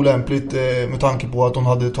 Mycket olämpligt med tanke på att hon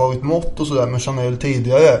hade tagit mått och sådär med Chanel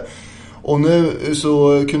tidigare. Och nu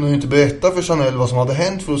så kunde hon inte berätta för Chanel vad som hade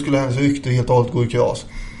hänt, för då skulle hennes rykte helt och hållet gå i kras.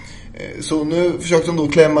 Så nu försökte hon då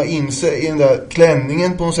klämma in sig i den där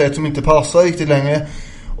klänningen på något sätt som inte passar riktigt längre.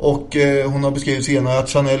 Och hon har beskrivit senare att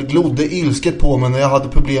Chanel glodde ilsket på mig när jag hade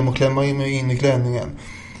problem att klämma mig in i klänningen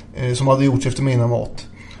som hade gjorts efter mina mått.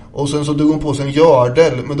 Och sen så drog hon på sig en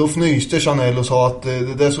gördel, men då fnyste Chanel och sa att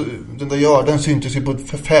den där gördeln syntes ju på ett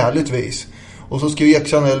förfärligt vis. Och så skrek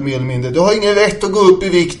Chanel mer eller mindre: du har ingen rätt att gå upp i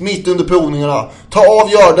vikt mitt under provningarna. Ta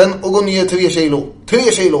av gördeln och gå ner 3 kilo. 3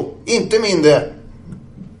 kilo, inte mindre.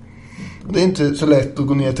 Det är inte så lätt att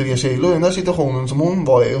gå ner 3 kilo i den här situationen som hon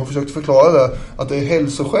var i. Hon försökte förklara det, att det är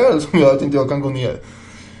hälsoskäl som gör att inte jag kan gå ner.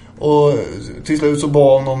 Och till slut så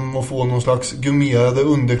bad hon om att få någon slags gummerade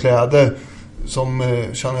underkläder som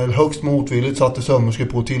Chanel högst motvilligt satte sömmerskor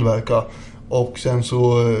på att tillverka. Och sen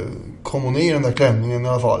så kom hon i den där klänningen i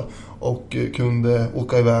alla fall och kunde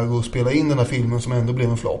åka iväg och spela in den här filmen som ändå blev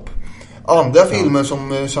en flopp. Andra filmer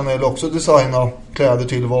som Chanel också designade kläder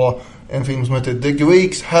till var en film som heter The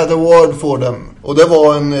Greeks Had a Word for Them. Och det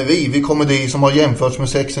var en rivig komedi som har jämförts med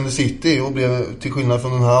Sex and the City och blev till skillnad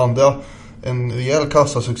från den här andra en rejäl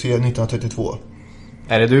kassasuccé 1932.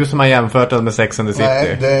 Är det du som har jämfört den med Sex and the City?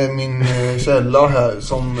 Nej, det är min källa här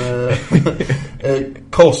som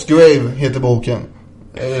Cosgrave heter boken.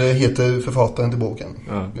 Eller heter författaren till boken.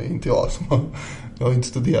 Ja. Det är inte jag som jag har inte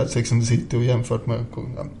studerat Sex and the City och jämfört med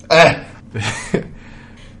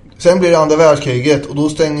Sen blir det andra världskriget och då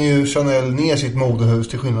stänger ju Chanel ner sitt modehus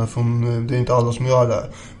till skillnad från, det är inte alla som gör det.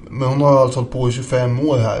 Men hon har alltså hållit på i 25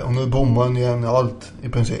 år här och nu bommar hon igen allt i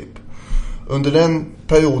princip. Under den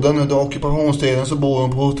perioden, under ockupationstiden, så bor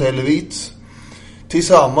hon på Hotell Vitz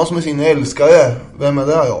tillsammans med sin älskare. Vem är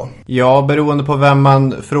det då? Ja, beroende på vem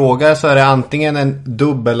man frågar så är det antingen en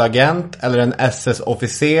dubbelagent eller en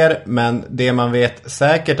SS-officer. Men det man vet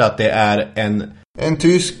säkert att det är en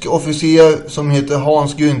tysk officer som heter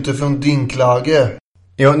Hans Günther von Dinklage.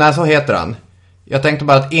 Jo, nej, så heter han. Jag tänkte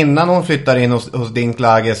bara att innan hon flyttar in hos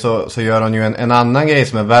Dinklage så gör hon ju en annan grej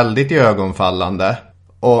som är väldigt iögonfallande.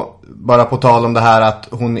 Och bara på tal om det här att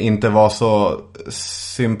hon inte var så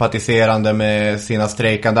sympatiserande med sina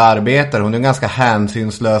strejkande arbetare. Hon är en ganska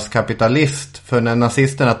hänsynslös kapitalist. För när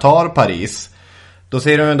nazisterna tar Paris, då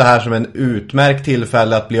ser hon det här som en utmärkt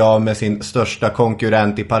tillfälle att bli av med sin största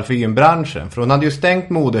konkurrent i parfymbranschen. För hon hade ju stängt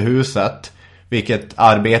modehuset, vilket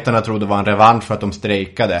arbetarna trodde var en revansch för att de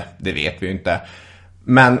strejkade. Det vet vi ju inte.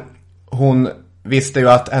 Men hon visste ju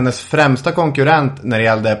att hennes främsta konkurrent när det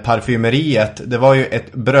gällde parfymeriet, det var ju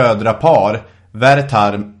ett brödrapar,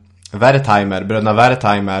 bröderna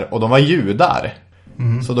Wertheimer, och de var judar.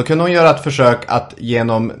 Så då kunde hon göra ett försök att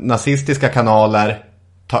genom nazistiska kanaler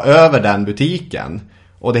ta över den butiken.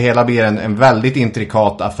 Och det hela blir en väldigt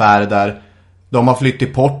intrikat affär där de har flytt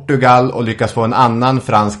till Portugal och lyckas få en annan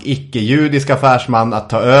fransk icke-judisk affärsman att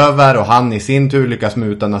ta över, och han i sin tur lyckas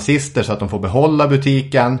muta nazister så att de får behålla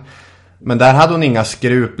butiken. Men där hade hon inga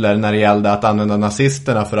skrupler när det gällde att använda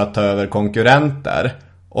nazisterna för att ta över konkurrenter.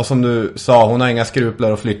 Och som du sa, hon har inga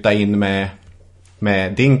skrupler att flytta in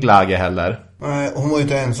med Dinklage heller. Nej, hon var ju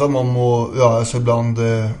inte ensam om att röra sig ibland,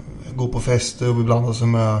 gå på fester och blanda sig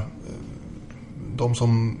med de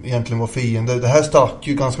som egentligen var fiender. Det här stack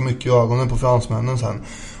ju ganska mycket i ögonen på fransmännen sen.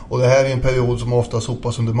 Och det här är en period som ofta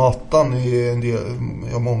sopas under mattan i en del,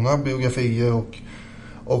 många biografier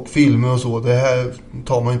och filmer och så. Det här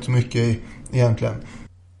tar man inte mycket i egentligen.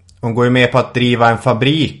 Hon går ju med på att driva en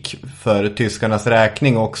fabrik för tyskarnas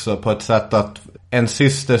räkning också, på ett sätt att en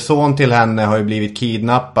systerson till henne har ju blivit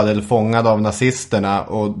kidnappad eller fångad av nazisterna,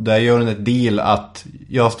 och där gör hon ett deal att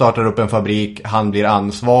jag startar upp en fabrik, han blir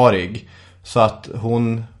ansvarig. Så att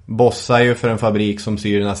hon bossar ju för en fabrik som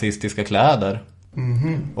syr nazistiska kläder.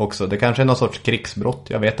 Också. Det kanske är någon sorts krigsbrott,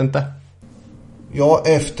 jag vet inte. Ja,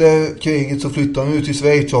 efter kriget så flyttade hon ut till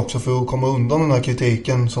Schweiz också för att komma undan den här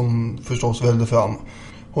kritiken som förstås välde fram.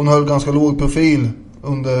 Hon höll ganska låg profil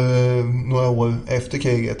under några år efter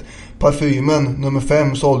kriget. Parfymen nummer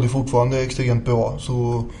 5 sålde fortfarande extremt bra,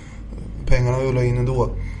 så pengarna rullade in ändå.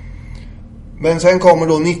 Men sen kommer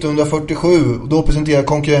då 1947, då presenterar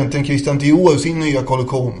konkurrenten Christian Dior sin nya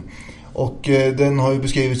kollektion. Och den har ju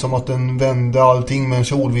beskrivits som att den vände allting med en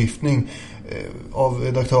kjolviftning av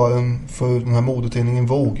redaktören för den här modetidningen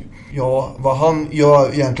Vogue. Ja, vad han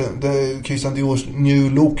gör egentligen, det Christian Diors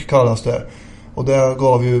New Look kallas det. Och där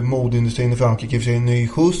gav ju modeindustrin i Frankrike för sig en ny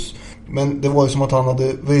skjuts. Men det var ju som att han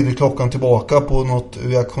hade vridit klockan tillbaka på något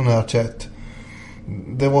reaktionärt sätt.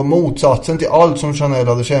 Det var motsatsen till allt som Chanel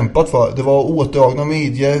hade kämpat för. Det var åtdragna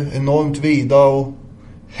midjor, enormt vida och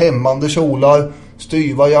hämmande kjolar,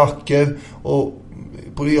 styva jackor, och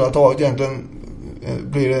på det hela taget egentligen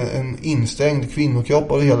blir det en instängd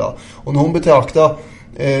kvinnokropp av det hela. Och när hon betraktade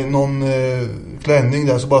någon klänning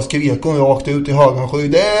där så bara skrek hon rakt ut i högan sky: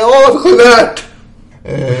 det är avskyvärt!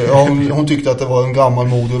 Hon tyckte att det var en gammal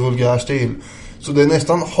mode och vulgär stil. Så det är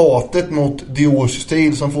nästan hatet mot Diors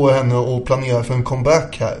stil som får henne att planera för en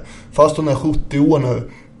comeback här. Fast hon är 70 år nu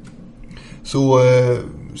så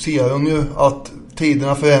ser hon ju att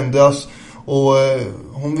tiderna förändras, och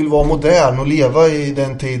hon vill vara modern och leva i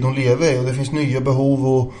den tid hon lever i, och det finns nya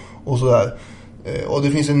behov och sådär. Och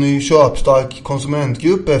det finns en ny köpstark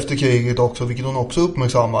konsumentgrupp efter kriget också, vilket hon också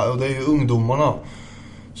uppmärksammar, och det är ju ungdomarna.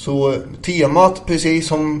 Så temat, precis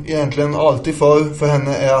som egentligen alltid för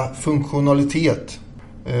henne, är funktionalitet.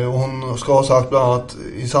 Och hon ska ha sagt bland annat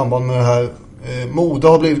i samband med det här: mode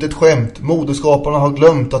har blivit ett skämt. Modeskaparna har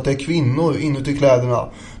glömt att det är kvinnor inuti kläderna.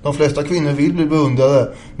 De flesta kvinnor vill bli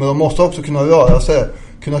beundrade, men de måste också kunna röra sig,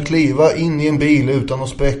 kunna kliva in i en bil utan att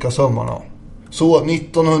spräcka sömmarna. Så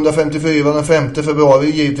 1954, den 5 februari,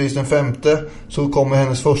 givetvis den 5, så kommer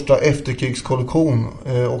hennes första efterkrigskollektion.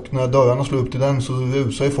 Och när dörrarna slår upp till den så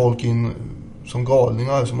rusar folk in som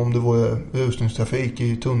galningar, som om det vore rusningstrafik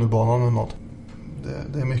i tunnelbanan eller något.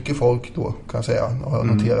 Det är mycket folk då, kan jag säga, har jag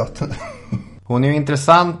noterat. Hon är ju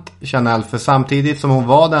intressant, Chanel, för samtidigt som hon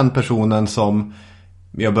var den personen som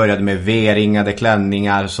jag började med V-ringade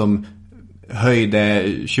klänningar som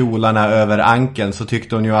höjde kjolarna över ankeln, så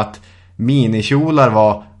tyckte hon ju att minikjolar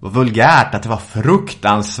var vulgärt, att det var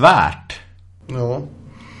fruktansvärt. Ja.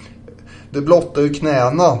 Det blottade ju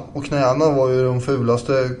knäna, och knäna var ju de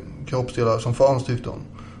fulaste kroppsdelar som fanns, tyckte hon.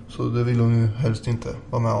 Så det ville hon ju helst inte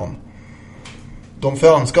vara med om. De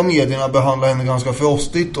franska medierna behandlade henne ganska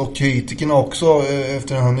frostigt, och kritikerna också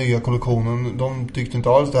efter den här nya kollektionen. De tyckte inte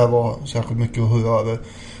alls det här var särskilt mycket att höra över.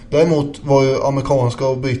 Däremot var ju amerikanska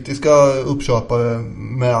och brittiska uppköpare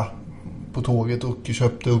med på tåget och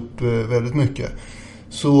köpte upp väldigt mycket.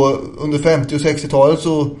 Så under 50- och 60-talet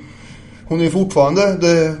så Hon är fortfarande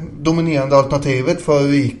det dominerande alternativet för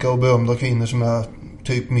rika och berömda kvinnor som är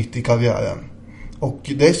typ mitt i karriären.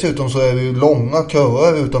 Och dessutom så är det ju långa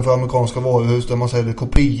köer utanför amerikanska varuhus där man säljer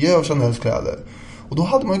kopior av Chanels kläder. Och då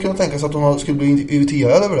hade man ju kunnat tänka sig att hon skulle bli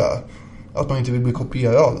irriterad över det. Att man inte vill bli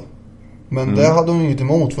kopierad. Men det hade hon inget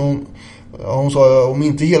emot. För hon sa, om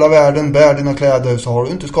inte hela världen bär dina kläder så har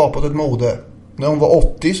du inte skapat ett mode. När hon var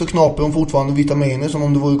 80 så knapade hon fortfarande vitaminer som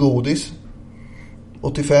om det vore godis.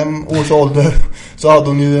 85 års ålder så hade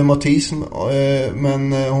hon ju reumatism,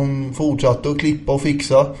 men hon fortsatte att klippa och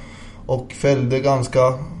fixa och fällde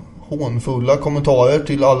ganska hånfulla kommentarer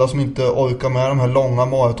till alla som inte orkar med de här långa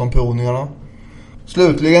maratonprovningarna.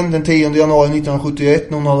 Slutligen den 10 januari 1971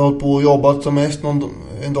 när hon hade hållit på och jobbat som mest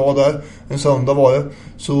en dag där, en söndag var det,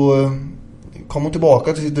 så kom hon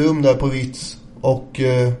tillbaka till sitt rum där på Vits och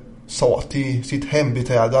sa till sitt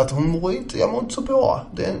hembiträde att jag mår inte så bra.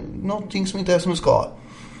 Det är någonting som inte är som det ska.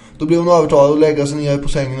 Då blev hon övertalad att lägga sig ner på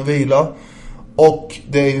sängen och vila. Och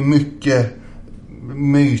det är ju mycket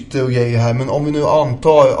myter och grejer här. Men om vi nu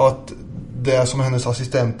antar att det som hennes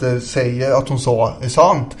assistenter säger att hon sa är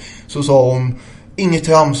sant, så sa hon: inget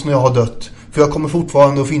trams när jag har dött. För jag kommer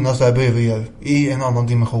fortfarande att finnas där bredvid er i en annan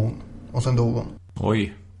dimension. Och sen dog hon.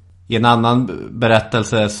 Oj. I en annan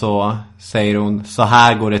berättelse så säger hon: så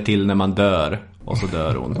här går det till när man dör. Och så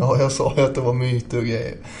dör hon. Ja, jag sa ju att det var myter och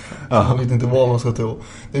grejer. Jag vet inte vad man ska tro.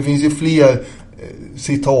 Det finns ju fler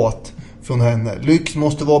citat från henne. Lyx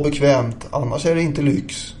måste vara bekvämt, annars är det inte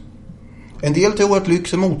lyx. En del tror att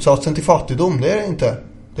lyx är motsatsen till fattigdom. Det är det inte.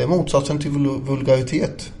 Det är motsatsen till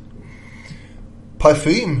vulgaritet.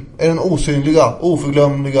 Parfym är den osynliga,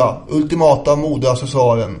 oförglömliga, ultimata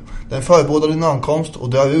modeaccessoaren. Den förebådar din ankomst och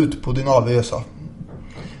drar ut på din avresa.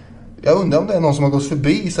 Jag undrar om det är någon som har gått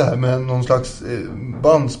förbi så här med någon slags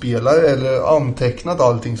bandspelare eller antecknat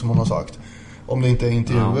allting som hon har sagt. Om det inte är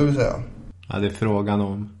intervjuer, vill säga. Ja, det är frågan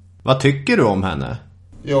om. Vad tycker du om henne?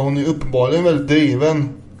 Ja, hon är uppenbarligen väldigt driven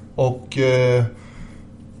och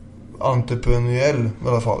entreprenöriell i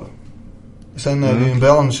alla fall. Sen är det ju en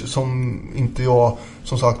bransch som inte jag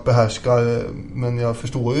som sagt behärskar, men jag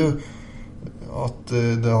förstår ju att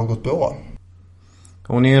det har gått bra.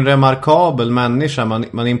 Hon är ju en remarkabel människa.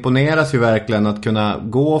 Man imponeras ju verkligen att kunna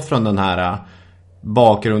gå från den här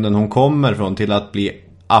bakgrunden hon kommer från till att bli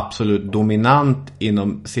absolut dominant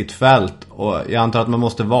inom sitt fält. Och jag antar att man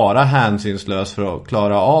måste vara hänsynslös för att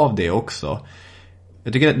klara av det också.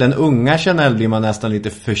 Jag tycker att den unga Chanel blir man nästan lite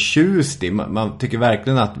förtjust i. Man tycker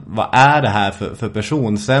verkligen att vad är det här för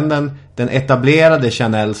person? Sen den etablerade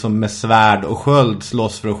Chanel som med svärd och sköld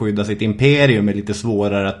slåss för att skydda sitt imperium är lite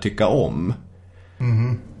svårare att tycka om.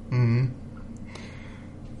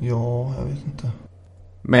 Ja, jag vet inte.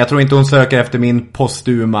 Men jag tror inte hon söker efter min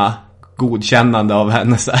postuma godkännande av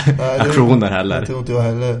hennes aktioner heller. Det tror inte jag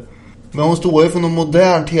heller. Men hon står ju för något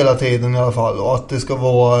modernt hela tiden i alla fall. Och att det ska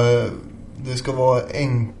vara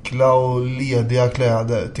enkla och lediga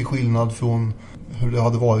kläder till skillnad från hur det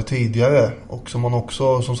hade varit tidigare. Och som man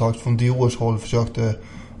också, som sagt, från Diors håll försökte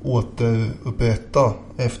återupprätta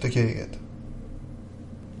efter kriget.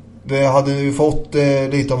 Det hade ju fått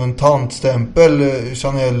lite av en tantstämpel,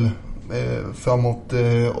 Chanel, framåt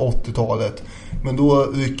 80-talet. Men då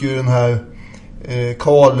rycker ju den här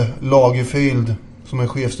Karl Lagerfeld, som är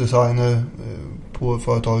chefsdesigner på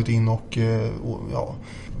företaget, in och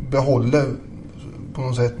behåller på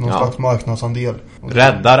något sätt någon slags marknadsandel.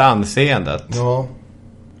 Räddar anseendet. Ja.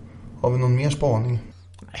 Har vi någon mer spaning?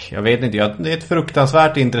 Jag vet inte, det är ett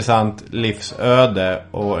fruktansvärt intressant livsöde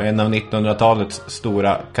och en av 1900-talets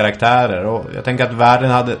stora karaktärer. Och jag tänker att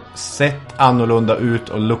världen hade sett annorlunda ut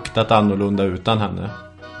och luktat annorlunda utan henne.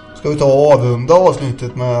 Ska vi ta och avrunda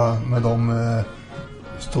avsnittet med de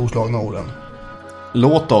storslagna orden?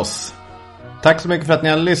 Låt oss. Tack så mycket för att ni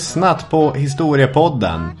har lyssnat på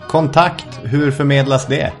Historiepodden. Kontakt, hur förmedlas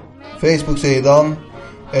det? Facebook-sidan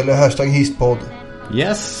eller #histpodd.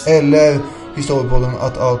 Yes. Eller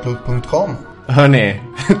historiepodden@outlook.com. Hörrni,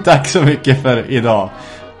 tack så mycket för idag.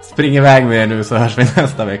 Spring iväg med er nu så hörs vi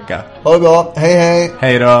nästa vecka. Ha det bra, hej hej.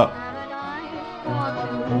 Hej då.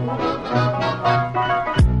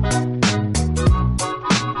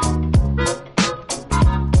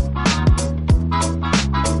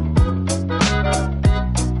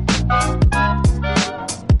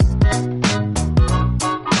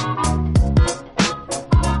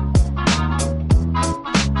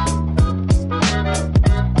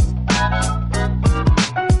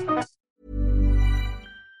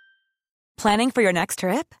 Planning for your next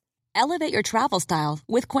trip? Elevate your travel style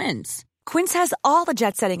with Quince. Quince has all the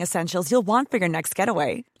jet-setting essentials you'll want for your next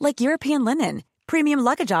getaway, like European linen, premium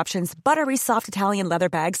luggage options, buttery soft Italian leather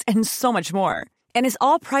bags, and so much more. and is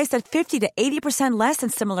all priced at 50 to 80% less than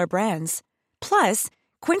similar brands. Plus,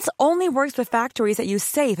 Quince only works with factories that use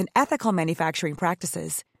safe and ethical manufacturing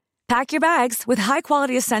practices. Pack your bags with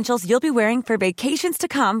high-quality essentials you'll be wearing for vacations to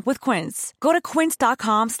come with Quince. Go to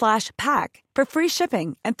quince.com/pack for free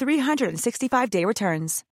shipping and 365-day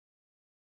returns.